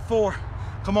 Good job. 4.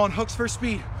 Come on, hooks for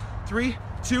speed. 3,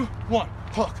 2, 1.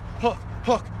 Hook, hook,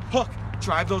 hook, hook.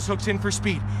 Drive those hooks in for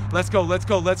speed. Let's go, let's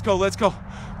go, let's go, let's go.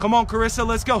 Come on, Carissa,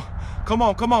 let's go. Come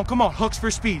on, come on, come on. Hooks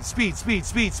for speed, speed, speed,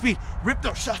 speed, speed. Rip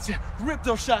those shots in, rip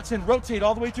those shots in. Rotate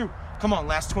all the way through. Come on,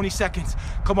 last 20 seconds.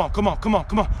 Come on, come on, come on,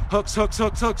 come on. Hooks, hooks,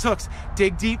 hooks, hooks, hooks.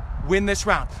 Dig deep, win this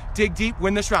round. Dig deep,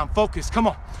 win this round. Focus, come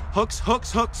on. Hooks,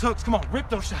 hooks, hooks, hooks. Come on, rip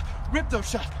those shots, rip those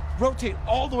shots. Rotate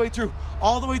all the way through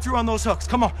on those hooks.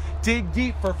 Come on, dig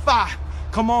deep for 5.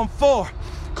 Come on, 4.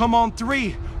 Come on,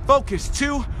 3. Focus,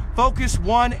 2. Focus,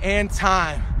 1, and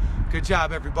time. Good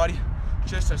job, everybody.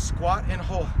 Just a squat and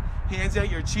hold. Hands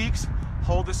at your cheeks,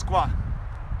 hold the squat.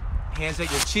 Hands at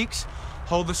your cheeks,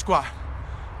 hold the squat.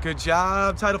 Good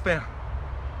job, Title fam.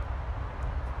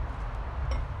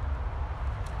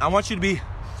 I want you to be,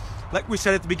 like we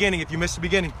said at the beginning, if you missed the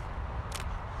beginning,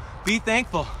 be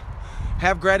thankful.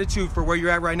 Have gratitude for where you're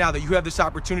at right now, that you have this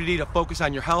opportunity to focus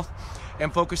on your health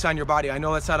and focus on your body. I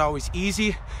know that's not always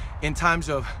easy in times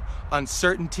of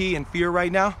uncertainty and fear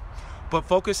right now, but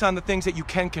focus on the things that you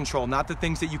can control, not the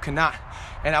things that you cannot.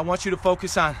 And I want you to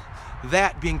focus on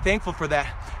that, being thankful for that.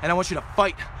 And I want you to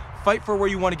fight for where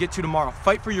you want to get to tomorrow.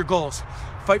 Fight for your goals,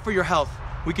 fight for your health.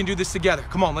 We can do this together.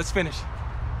 Come on, let's finish.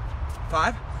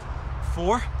 5,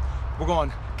 4, we're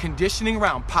going conditioning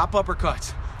round, pop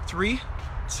uppercuts. 3,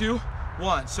 2,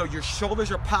 1. So your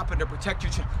shoulders are popping to protect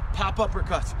your chin. Pop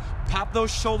uppercuts. Pop those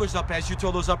shoulders up as you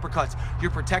throw those uppercuts.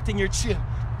 You're protecting your chin.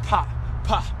 Pop,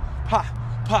 pop, pop,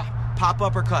 pop. Pop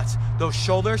uppercuts. Those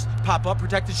shoulders pop up,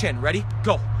 protect the chin. Ready?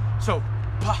 Go. So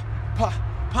pop, pop,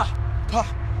 pop, pop.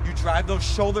 You drive those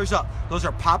shoulders up. Those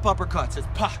are pop uppercuts. It's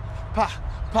pop, pop,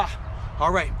 pop.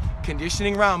 All right.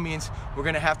 Conditioning round means we're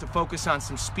going to have to focus on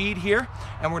some speed here,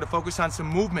 and we're going to focus on some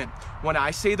movement. When I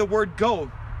say the word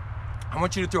go, I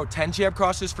want you to throw 10 jab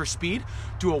crosses for speed,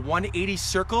 do a 180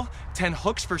 circle, 10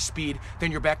 hooks for speed,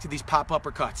 then you're back to these pop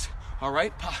uppercuts. All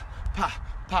right? Pop, pop,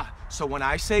 pop. So when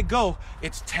I say go,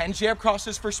 it's 10 jab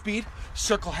crosses for speed,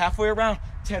 circle halfway around,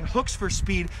 10 hooks for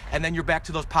speed, and then you're back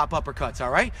to those pop uppercuts, all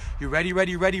right? You ready,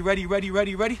 ready, ready, ready, ready,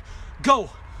 ready, ready? Go.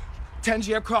 10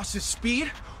 jab crosses,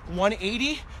 speed,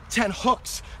 180, 10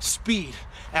 hooks, speed.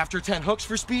 After 10 hooks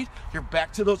for speed, you're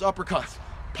back to those uppercuts.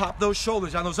 Pop those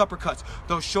shoulders on those uppercuts.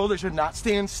 Those shoulders are not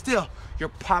staying still. You're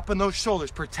popping those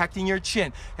shoulders, protecting your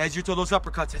chin as you throw those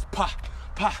uppercuts. It's pop,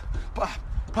 pop, pop,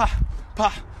 pop,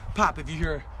 pop, pop. If you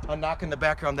hear a knock in the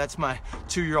background, that's my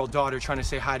 2-year-old daughter trying to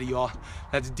say hi to y'all.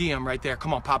 That's DM right there.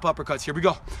 Come on, pop uppercuts. Here we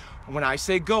go. When I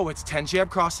say go, it's 10 jab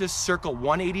crosses, circle,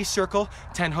 180 circle,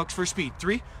 10 hooks for speed.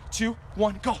 3, 2,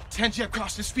 1, go. 10 jab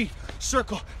crosses, speed,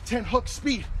 circle, 10 hooks,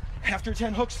 speed. After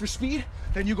 10 hooks for speed,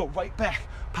 then you go right back.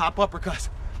 Pop uppercuts.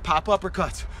 Pop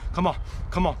uppercuts. Come on,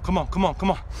 come on, come on, come on,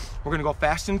 come on. We're gonna go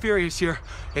fast and furious here.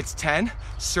 It's 10,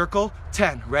 circle,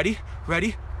 10. Ready,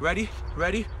 ready, ready,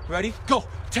 ready, ready, go.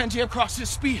 10 jab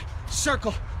crosses, speed,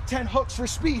 circle, 10 hooks for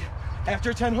speed.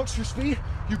 After 10 hooks for speed,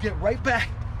 you get right back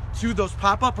to those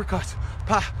pop uppercuts.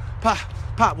 Pop, pop,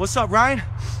 pop. What's up, Ryan?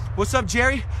 What's up,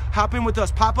 Jerry? Hop in with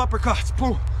us. Pop uppercuts.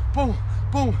 Boom, boom,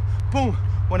 boom, boom.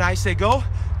 When I say go,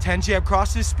 10 jab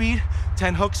crosses, speed,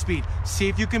 10 hook speed. See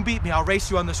if you can beat me. I'll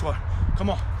race you on this one. Come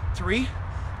on. 3,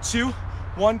 2,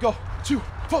 1, go. 2,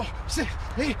 4, 6,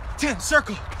 8, 10.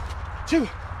 Circle. 2,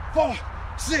 4,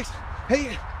 6,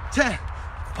 8, 10.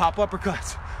 Pop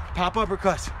uppercuts. Pop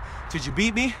uppercuts. Did you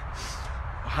beat me?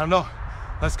 I don't know.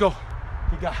 Let's go.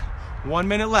 You got 1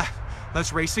 minute left.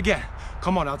 Let's race again.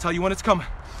 Come on, I'll tell you when it's coming.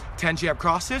 10 jab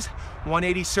crosses,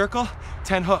 180 circle,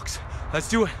 10 hooks. Let's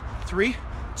do it. 3,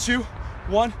 2,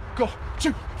 1, go.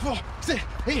 2, 4, 6,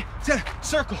 8, 10.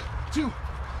 Circle. 2,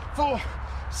 4,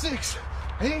 6,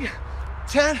 8,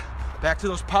 10. Back to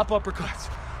those pop uppercuts.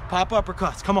 Pop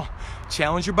uppercuts. Come on.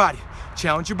 Challenge your body.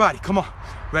 Challenge your body. Come on.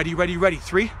 Ready, ready, ready.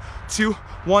 3, 2,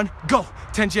 1, go.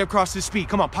 10 jab crosses, speed.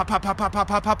 Come on. Pop, pop, pop, pop, pop,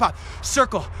 pop, pop, pop.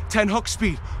 Circle. 10 hook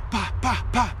speed. Pop,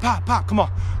 pop, pop, pop, pop. Come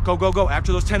on. Go, go, go.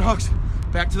 After those 10 hooks,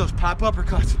 back to those pop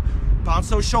uppercuts. Bounce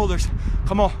those shoulders.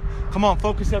 Come on. Come on.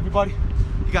 Focus, everybody.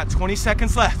 You got 20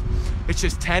 seconds left. It's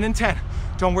just 10 and 10.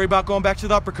 Don't worry about going back to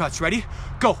the uppercuts. Ready?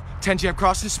 Go. 10 jab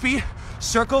crosses, speed.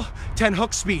 Circle. 10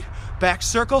 hook speed. Back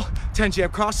circle. 10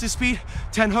 jab crosses, speed.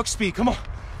 10 hook speed. Come on.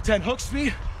 10 hook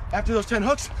speed. After those 10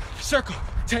 hooks, circle.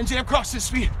 10 jab crosses,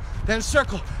 speed. Then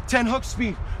circle. 10 hook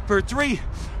speed. For 3,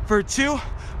 for 2,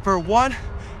 for 1,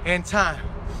 and time.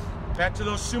 Back to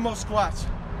those sumo squats.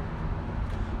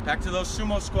 Back to those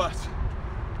sumo squats.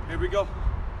 Here we go.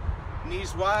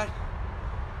 Knees wide.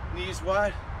 Knees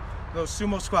wide. Those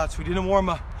sumo squats. We didn't warm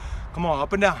up. Come on,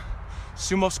 up and down.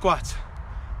 Sumo squats.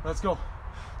 Let's go.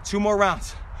 2 more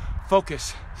rounds.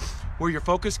 Focus. Where your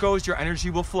focus goes, your energy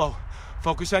will flow.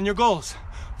 Focus on your goals.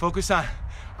 Focus on,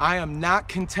 I am not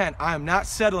content. I am not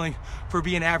settling for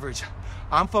being average.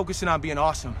 I'm focusing on being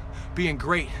awesome, being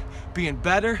great, being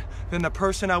better than the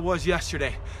person I was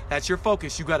yesterday. That's your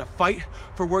focus. You got to fight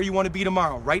for where you want to be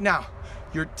tomorrow. Right now,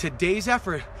 your today's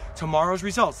effort, tomorrow's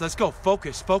results. Let's go.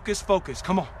 Focus, focus, focus.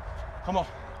 Come on. Come on.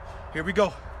 Here we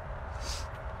go.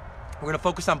 We're going to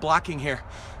focus on blocking here.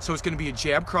 So it's going to be a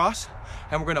jab cross,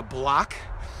 and we're going to block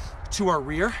to our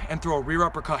rear and throw a rear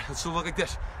uppercut. Let's look like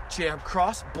this. Jab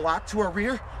cross, block to our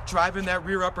rear, drive in that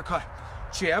rear uppercut.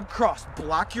 Jab cross,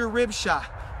 block your rib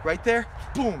shot. Right there,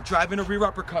 boom, drive in a rear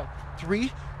uppercut. 3,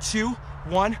 2,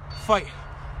 1, fight.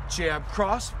 Jab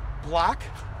cross, block,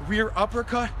 rear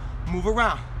uppercut, move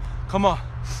around. Come on.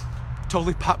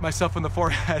 Totally popped myself in the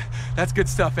forehead. That's good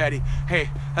stuff, Eddie. Hey,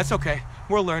 that's okay.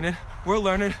 We're learning. We're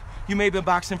learning. You may have been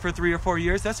boxing for 3 or 4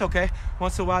 years. That's okay.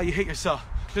 Once in a while, you hit yourself.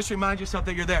 Just remind yourself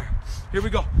that you're there. Here we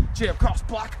go. Jab, cross,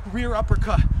 block, rear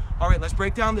uppercut. All right, let's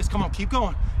break down this. Come on, keep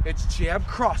going. It's jab,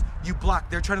 cross. You block.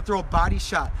 They're trying to throw a body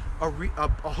shot, a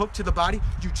hook to the body.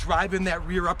 You drive in that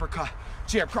rear uppercut.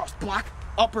 Jab, cross, block,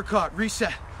 uppercut,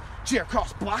 reset. Jab,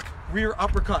 cross, block, rear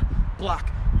uppercut, block.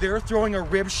 They're throwing a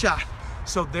rib shot.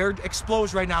 So they're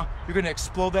exposed right now. You're going to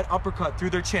explode that uppercut through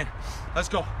their chin. Let's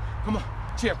go. Come on.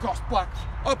 Jab, cross, block,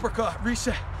 uppercut,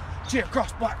 reset. Jab,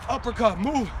 cross, block, uppercut,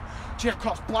 move. Jab,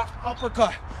 cross, block,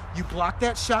 uppercut. You block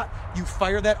that shot, you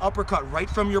fire that uppercut right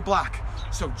from your block.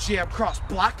 So jab, cross,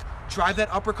 block, drive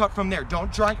that uppercut from there.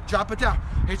 Don't drop it down.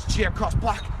 It's jab, cross,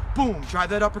 block, boom, drive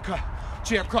that uppercut.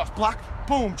 Jab, cross, block,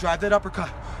 boom, drive that uppercut.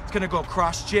 It's gonna go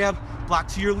cross, jab, block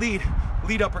to your lead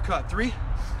uppercut. 3,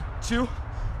 2,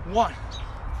 1.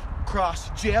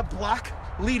 Cross, jab, block,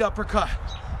 lead uppercut.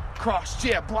 Cross,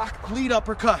 jab, block, lead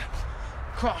uppercut.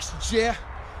 Cross,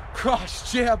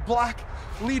 jab, block,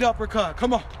 lead uppercut.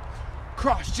 Come on.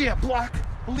 Cross, jab, block,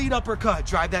 lead uppercut.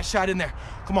 Drive that shot in there.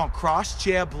 Come on. Cross,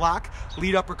 jab, block,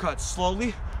 lead uppercut.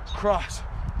 Slowly. Cross,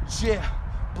 jab,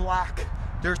 block.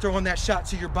 They're throwing that shot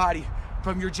to your body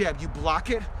from your jab. You block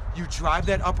it. You drive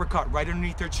that uppercut right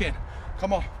underneath their chin.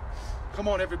 Come on. Come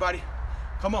on, everybody.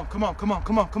 Come on, come on, come on,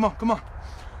 come on, come on, come on.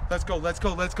 Let's go, let's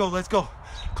go, let's go, let's go.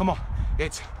 Come on.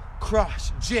 It's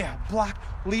cross, jab, block,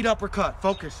 lead uppercut.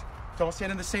 Focus. Don't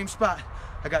stand in the same spot.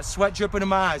 I got sweat dripping in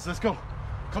my eyes. Let's go.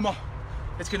 Come on.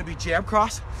 It's going to be jab,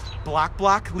 cross, block,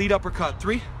 block, lead uppercut.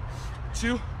 3,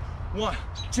 2, 1.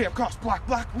 Jab, cross, block,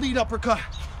 block, lead uppercut.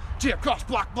 Jab, cross,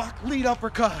 block, block, lead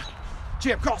uppercut.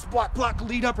 Jab, cross, block, block,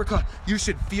 lead uppercut. You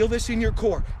should feel this in your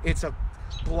core. It's a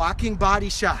blocking body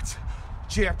shot.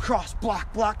 Jab, cross,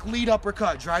 block, block, lead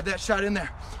uppercut. Drive that shot in there.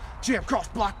 Jab, cross,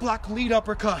 block, block, lead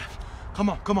uppercut. Come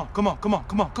on, come on, come on, come on,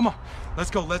 come on, come on.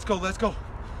 Let's go, let's go, let's go.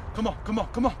 Come on, come on,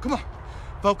 come on, come on.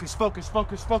 Focus, focus,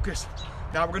 focus, focus.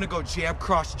 Now we're gonna go jab,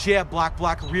 cross, jab, block,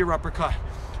 block, rear uppercut.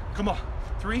 Come on.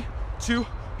 3, 2,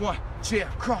 1. Jab,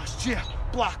 cross, jab,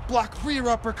 block, block, rear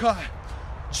uppercut.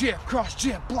 Jab, cross,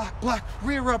 jab, block, block,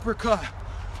 rear uppercut.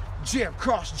 Jab,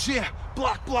 cross, jab,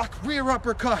 block, block, rear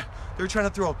uppercut. They're trying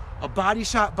to throw a body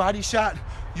shot, body shot.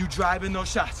 You drive in those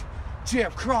shots.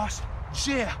 Jab, cross,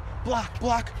 jab, block,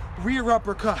 block, rear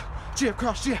uppercut. Jab,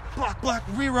 cross, jab, block, block,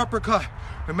 rear uppercut.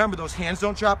 Remember, those hands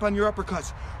don't drop on your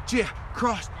uppercuts. Jab,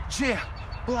 cross, jab,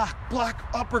 block, block,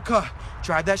 uppercut.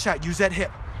 Drive that shot, use that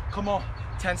hip. Come on,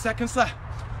 10 seconds left.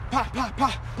 Pop, pop,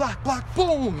 pop, block, block,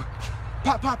 boom.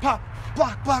 Pop, pop, pop,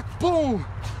 block, block, boom.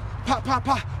 Pop, pop,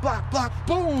 pop, block, block,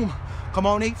 boom. Come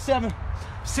on, 8, 7,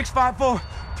 6, 5, 4,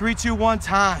 3, 2, 1,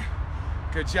 time.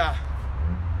 Good job.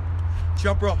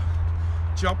 Jump rope,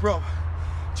 jump rope,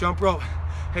 jump rope.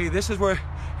 Hey, this is where,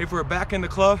 if we're back in the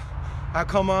club, I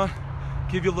come on,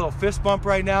 give you a little fist bump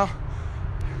right now,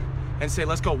 and say,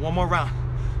 let's go, one more round.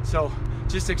 So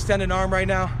just extend an arm right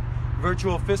now,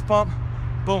 virtual fist pump,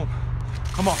 boom.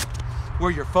 Come on.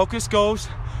 Where your focus goes,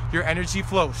 your energy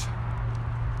flows.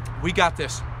 We got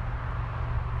this.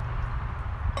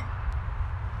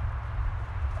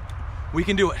 We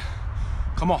can do it.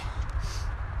 Come on.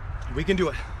 We can do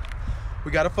it.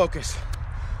 We gotta focus.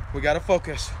 We gotta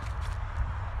focus.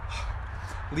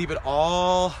 Leave it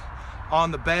all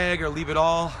on the bag or leave it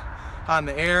all on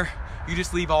the air. You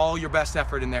just leave all your best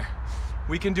effort in there.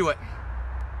 We can do it.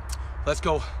 Let's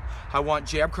go. I want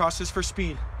jab crosses for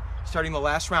speed. Starting the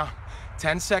last round.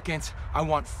 10 seconds. I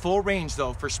want full range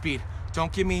though for speed.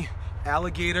 Don't give me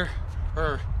alligator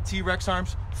or T-Rex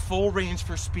arms. Full range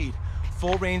for speed.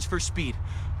 Full range for speed.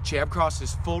 Jab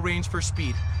crosses, full range for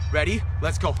speed. Ready?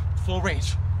 Let's go. Full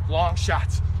range. Long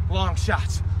shots, long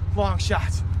shots, long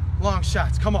shots, long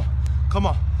shots. Come on, come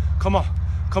on, come on,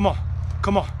 come on,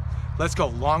 come on. Let's go.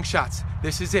 Long shots.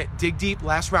 This is it. Dig deep.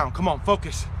 Last round. Come on.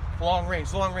 Focus. Long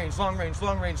range, long range, long range,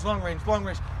 long range, long range, long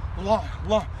range. Long,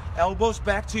 long. Elbows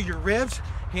back to your ribs.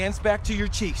 Hands back to your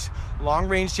cheeks. Long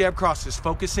range jab crosses.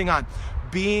 Focusing on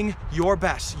being your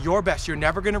best, your best. You're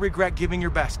never gonna regret giving your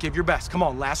best. Give your best. Come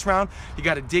on, last round. You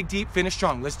gotta dig deep, finish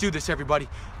strong. Let's do this, everybody.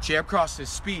 Jab crosses,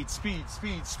 speed, speed,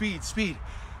 speed, speed, speed.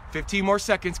 15 more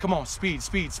seconds, come on, speed,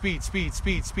 speed, speed, speed,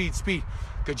 speed, speed, speed.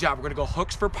 Good job, we're gonna go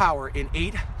hooks for power in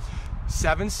 8,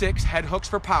 7, 6, head hooks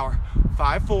for power.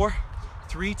 5, 4,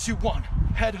 3, 2, 1.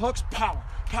 Head hooks, power,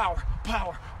 power,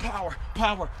 power, power,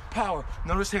 power, power.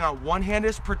 Notice, hang on, one hand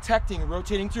is protecting,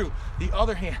 rotating through. The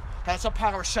other hand, that's a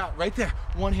power shot right there.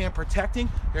 One hand protecting,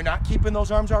 you're not keeping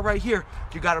those arms out right here.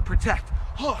 You gotta protect.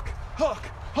 Hook, hook,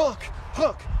 hook,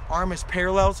 hook. Arm is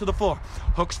parallel to the floor.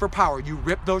 Hooks for power. You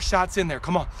rip those shots in there.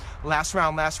 Come on. Last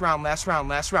round, last round, last round,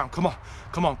 last round. Come on.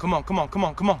 Come on, come on, come on, come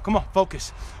on, come on, come on.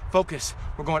 Focus, focus.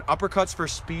 We're going uppercuts for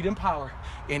speed and power.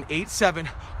 In 8, 7,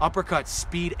 uppercuts,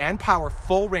 speed and power,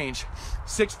 full range.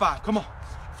 6, 5, come on.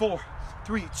 4,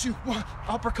 3, 2, 1.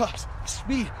 Uppercuts,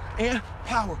 speed and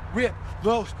power. Rip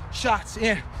those shots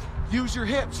in. Use your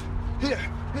hips. Here,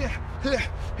 here, here,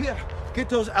 here. Get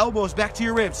those elbows back to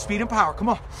your ribs. Speed and power. Come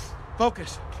on.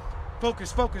 Focus.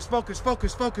 Focus, focus, focus,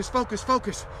 focus, focus, focus,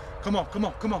 focus. Come on, come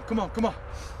on, come on, come on, come on.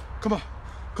 Come on,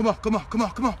 come on, come on, come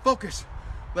on, come on. Focus.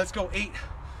 Let's go 8,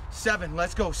 7,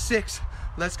 let's go 6,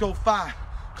 let's go 5.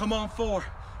 Come on 4,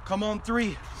 come on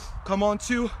 3, come on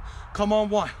 2, come on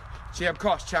 1. Jab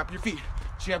cross, chop your feet.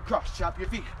 Jab cross, chop your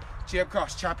feet. Jab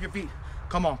cross, chop your feet.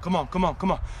 Come on, come on, come on, come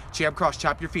on. Jab cross,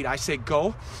 chop your feet. I say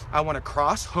go. I want to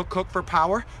cross, hook, hook for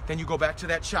power. Then you go back to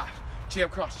that chop. Jab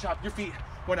cross, chop your feet.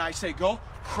 When I say go,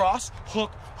 cross,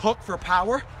 hook, hook for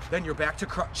power. Then you're back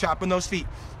to chopping those feet.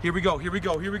 Here we go, here we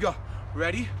go, here we go.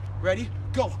 Ready, ready,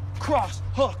 go. Cross,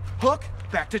 hook, hook,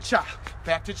 back to chop,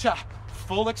 back to chop.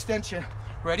 Full extension.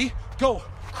 Ready, go.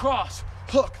 Cross,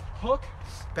 hook, hook,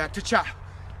 back to chop.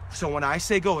 So when I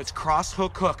say go, it's cross,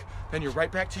 hook, hook. Then you're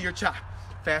right back to your chop.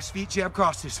 Fast feet, jab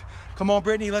crosses. Come on,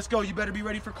 Brittany, let's go. You better be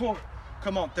ready for core.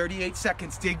 Come on, 38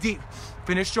 seconds, dig deep.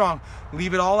 Finish strong,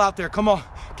 leave it all out there. Come on,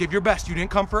 give your best. You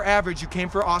didn't come for average, you came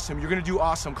for awesome. You're gonna do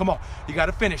awesome, come on. You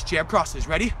gotta finish, jab crosses,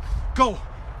 ready? Go,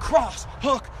 cross,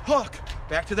 hook, hook.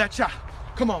 Back to that chop.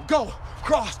 Come on, go,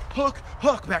 cross, hook,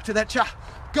 hook. Back to that chop.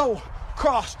 Go,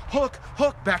 cross, hook,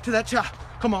 hook. Back to that chop.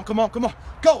 Come on, come on, come on.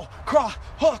 Go, cross,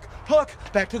 hook, hook.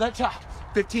 Back to that chop.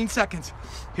 15 seconds.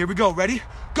 Here we go, ready?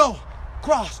 Go,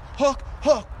 cross, hook,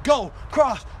 hook. Go,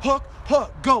 cross, hook,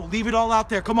 hook. Go, leave it all out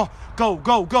there. Come on, go,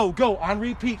 go, go, go. On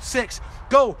repeat, 6,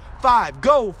 go, 5,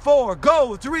 go, 4,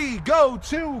 go, 3, go,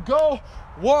 2, go,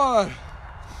 1.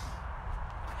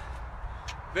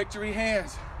 Victory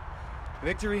hands,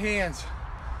 victory hands,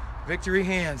 victory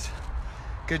hands.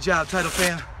 Good job, title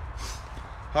fam.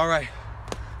 All right,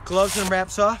 gloves and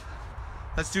wraps off.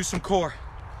 Let's do some core.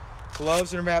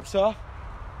 Gloves and wraps off.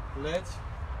 Let's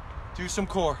do some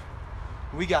core.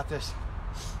 We got this.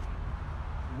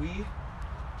 We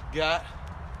got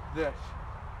this.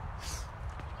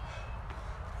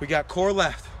 We got core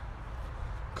left.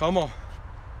 Come on.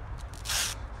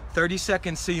 30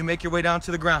 seconds till you make your way down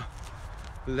to the ground.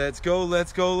 Let's go,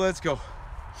 let's go, let's go.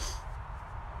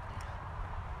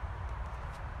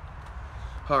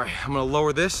 All right, I'm gonna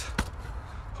lower this.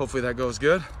 Hopefully that goes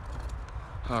good.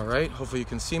 All right, hopefully you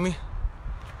can see me.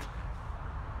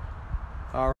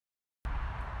 All right.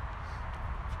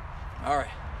 All right.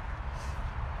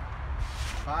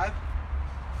 5,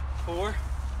 4,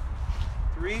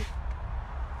 3,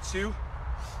 2,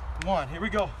 1. Here we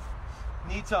go.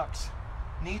 Knee tucks,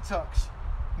 knee tucks,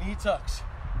 knee tucks.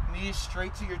 Knees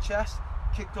straight to your chest.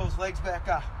 Kick those legs back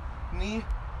out. Knee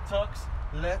tucks,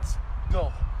 let's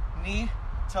go. Knee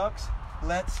tucks,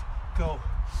 let's go.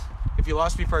 If you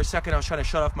lost me for a second, I was trying to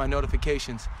shut off my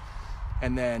notifications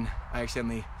and then I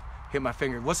accidentally hit my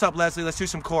finger. What's up, Leslie? Let's do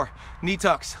some core. Knee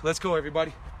tucks. Let's go,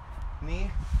 everybody. Knee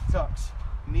tucks.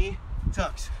 Knee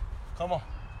tucks. Come on.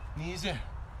 Knees in.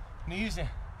 Knees in.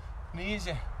 Knees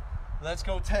in. Let's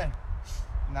go. 10,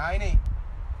 9, 8,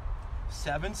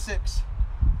 7, 6.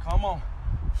 Come on.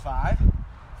 5,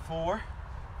 4,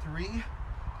 3,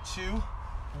 2,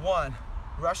 1.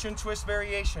 Russian twist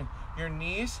variation. Your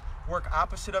knees work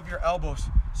opposite of your elbows.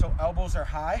 So elbows are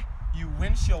high, you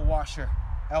windshield washer.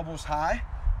 Elbows high,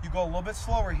 you go a little bit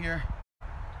slower here,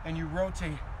 and you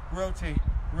rotate, rotate,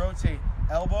 rotate.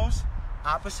 Elbows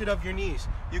opposite of your knees.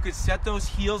 You could set those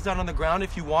heels down on the ground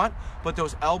if you want, but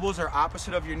those elbows are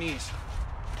opposite of your knees.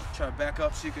 Try to back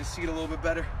up so you can see it a little bit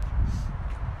better.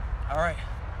 All right,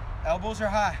 elbows are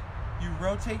high. You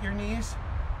rotate your knees,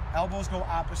 elbows go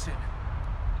opposite.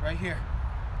 Right here,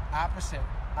 opposite,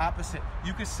 opposite.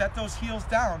 You could set those heels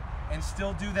down and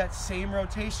still do that same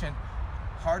rotation.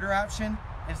 Harder option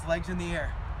is legs in the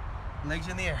air. Legs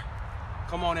in the air.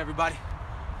 Come on, everybody.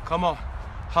 Come on.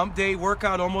 Hump day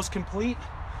workout almost complete.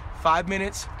 5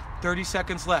 minutes, 30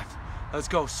 seconds left. Let's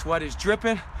go. Sweat is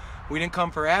dripping. We didn't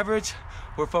come for average.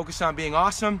 We're focused on being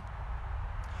awesome.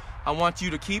 I want you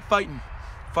to keep fighting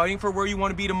for where you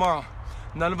want to be tomorrow.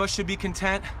 None of us should be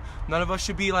content. None of us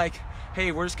should be like,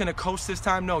 hey, we're just gonna coast this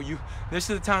time. No, this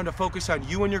is the time to focus on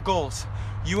you and your goals,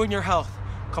 you and your health.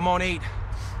 Come on, 8,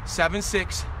 7,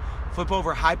 6, flip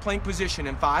over, high plank position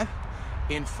in 5,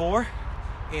 in 4,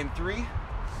 in 3,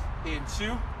 in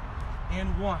 2,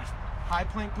 in 1. High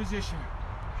plank position,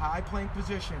 high plank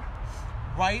position.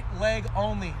 Right leg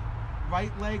only,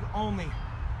 right leg only.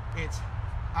 It's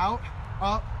out,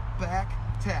 up, back,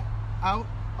 tap, out,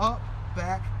 up,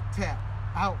 back, tap,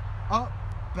 out, up,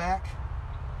 back,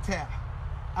 tap,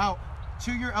 out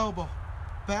to your elbow,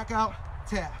 back out,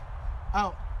 tap,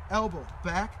 out, elbow,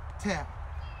 back, tap,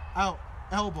 out,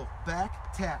 elbow,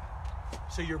 back, tap.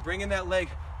 So you're bringing that leg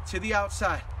to the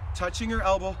outside, touching your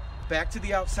elbow, back to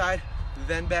the outside,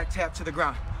 then back tap to the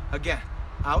ground. Again,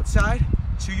 outside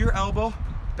to your elbow,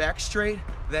 back straight,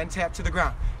 then tap to the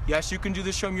ground. Yes, you can do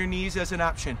this from your knees as an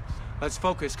option. Let's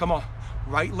focus, come on.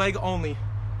 Right leg only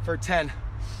for 10,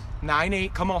 9,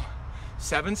 8, come on.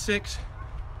 7, 6,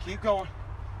 keep going.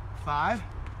 5,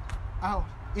 out,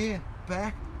 in,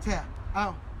 back, tap,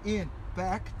 out, in,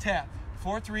 back, tap.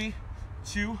 4, 3,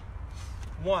 2,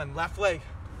 1. Left leg,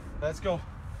 let's go.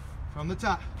 From the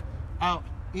top, out,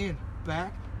 in,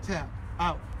 back, tap,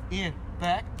 out, in,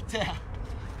 back, tap.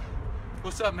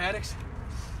 What's up, Maddox?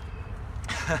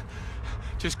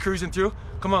 Just cruising through.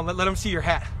 Come on, let them see your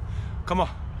hat. Come on,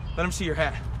 let them see your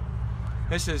hat.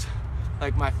 This is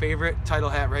like my favorite title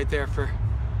hat right there for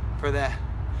that.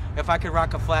 If I could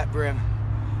rock a flat brim.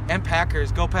 And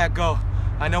Packers, go Pack, go.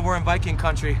 I know we're in Viking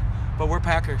country, but we're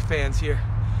Packer fans here.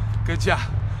 Good job.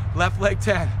 Left leg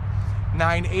 10,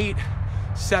 9, 8,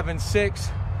 7, 6.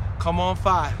 Come on,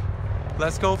 5.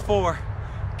 Let's go 4.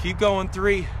 Keep going,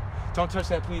 3. Don't touch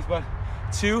that, please, bud.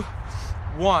 2,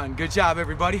 1. Good job,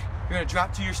 everybody. You're gonna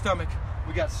drop to your stomach.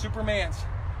 We got Supermans.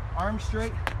 Arms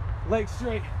straight, legs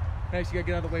straight. Nice, you gotta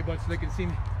get out of the way, bud, so they can see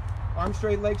me. Arms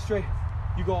straight, legs straight.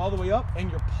 You go all the way up and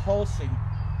you're pulsing.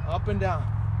 Up and down.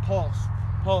 Pulse,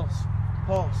 pulse,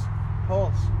 pulse,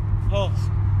 pulse, pulse,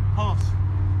 pulse.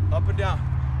 Up and down,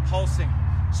 pulsing.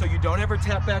 So you don't ever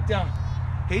tap back down.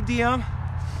 Hey, DM,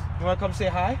 you wanna come say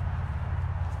hi?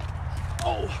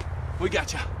 Oh, we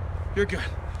got you. You're good.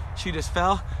 She just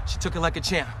fell. She took it like a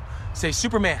champ. Say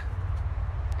Superman.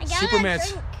 I got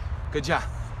Superman's. a drink. Good job.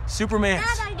 Superman's.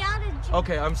 Dad, I got a drink.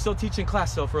 Okay, I'm still teaching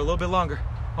class though for a little bit longer.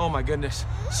 Oh my goodness.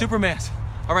 Superman's.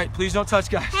 All right, please don't touch,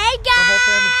 guys. Hey, guys. The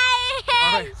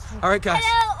whole family. All right, guys.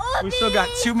 Hello, We still got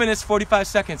 2 minutes, 45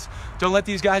 seconds. Don't let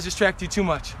these guys distract you too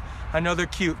much. I know they're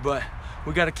cute, but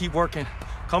we got to keep working.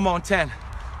 Come on, 10,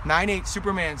 9, 8,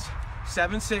 Supermans.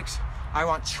 7, 6. I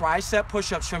want tricep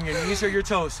push-ups from your knees or your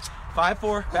toes. 5,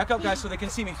 4. Back up, guys, so they can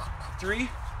see me. 3,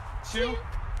 2,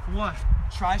 1.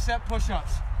 Tricep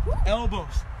push-ups.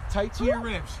 Elbows tight to your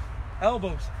ribs.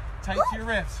 Elbows tight to your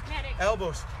ribs.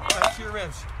 Elbows tight to your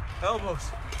ribs.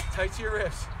 Elbows tight to your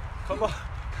ribs. Come on,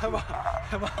 come on,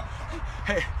 come on.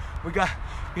 Hey, we got,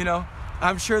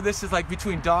 I'm sure this is like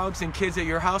between dogs and kids at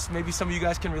your house. Maybe some of you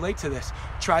guys can relate to this.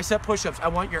 Tricep push-ups. I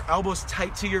want your elbows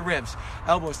tight to your ribs.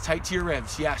 Elbows tight to your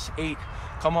ribs. Yes, 8.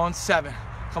 Come on, 7.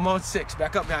 Come on, 6.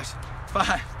 Back up, guys.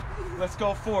 5. Let's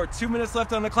go 4. 2 minutes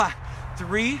left on the clock.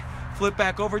 3. Flip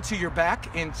back over to your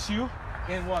back in 2,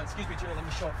 in 1. Excuse me, Jerry, let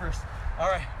me show it first. All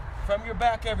right, from your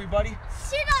back, everybody.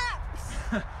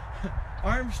 Sit-ups.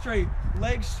 Arms straight,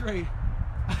 legs straight.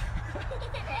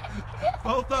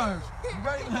 Both arms,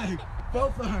 right leg,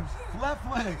 both arms, left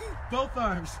leg, both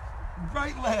arms,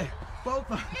 right leg,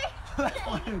 both arms, left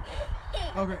leg.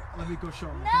 Okay, let me go show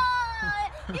them.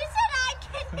 No, you said I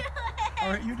can do it. All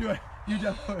right, you do it. You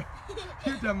demo it.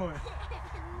 You demo it.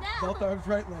 No. Both arms,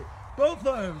 right leg. Both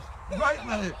arms, right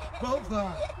leg. Both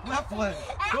arms, left leg.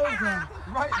 Both arms,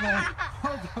 right leg.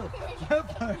 Both arms,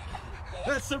 left leg.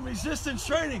 That's some resistance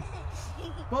training.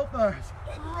 Both arms,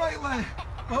 right leg.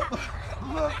 Both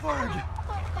arms, left leg.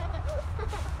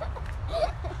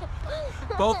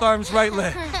 Both arms, right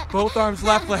leg. Both arms,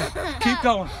 left leg. Keep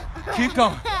going. Keep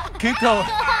going. Keep going.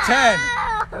 10,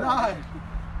 9,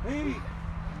 8,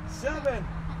 7,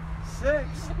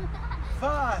 6,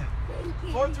 5,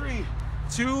 4, 3,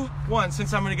 2, 1.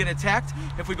 Since I'm going to get attacked,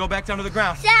 if we go back down to the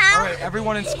ground. All right,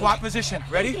 everyone in squat position.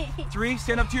 Ready? 3,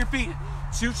 stand up to your feet.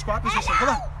 2, squat position. Come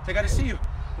on. They got to see you.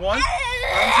 1, arms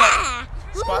up.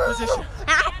 Squat position.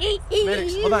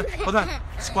 Medics, hold on.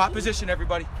 Squat position,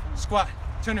 everybody. Squat.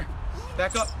 Turn her.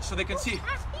 Back up so they can see.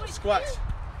 Squats.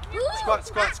 Squat,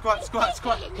 squat, squat, squat,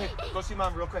 squat. Okay, go see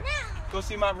mom real quick. Go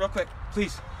see mom real quick,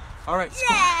 please. All right,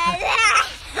 squat.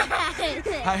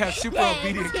 I have super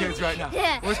obedient kids right now.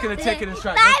 We're just gonna take it in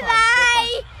stride.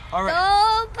 Bye-bye. All right.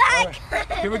 Go back. All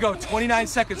right. Here we go. 29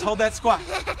 seconds. Hold that squat.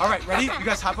 All right, ready? You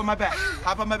guys hop on my back.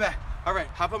 Hop on my back. All right,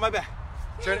 hop on my back.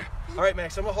 Turn it. All right,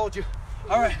 Max, I'm gonna hold you.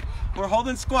 All right, we're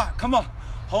holding squat. Come on.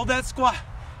 Hold that squat.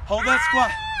 Hold that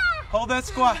squat. Hold that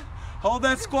squat. Hold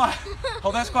that squat.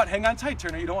 Hold that squat. Hang on tight,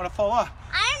 Turner. You don't want to fall off.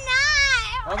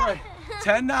 I'm not. All right.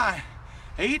 10, 9,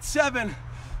 8, 7,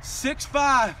 6,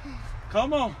 5.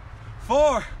 Come on.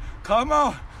 4. Come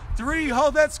on. 3.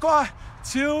 Hold that squat.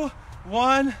 2,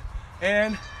 1,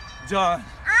 and done.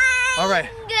 All right.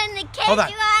 I'm gonna kiss Hold on.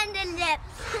 you on the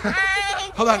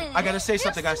lips. Hold on. I gotta say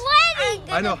something, guys.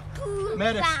 Sweaty. I know.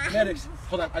 Medics.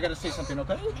 Hold on. I gotta say something,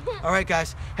 okay? All right,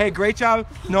 guys. Hey, great job.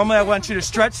 Normally, I want you to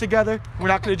stretch together. We're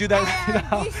not gonna do that right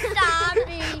now. Stop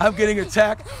me. I'm getting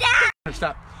attacked.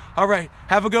 Stop. All right.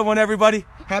 Have a good one, everybody.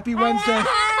 Happy Wednesday.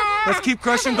 Let's keep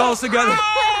crushing goals together.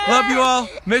 Love you all.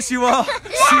 Miss you all.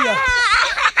 See ya.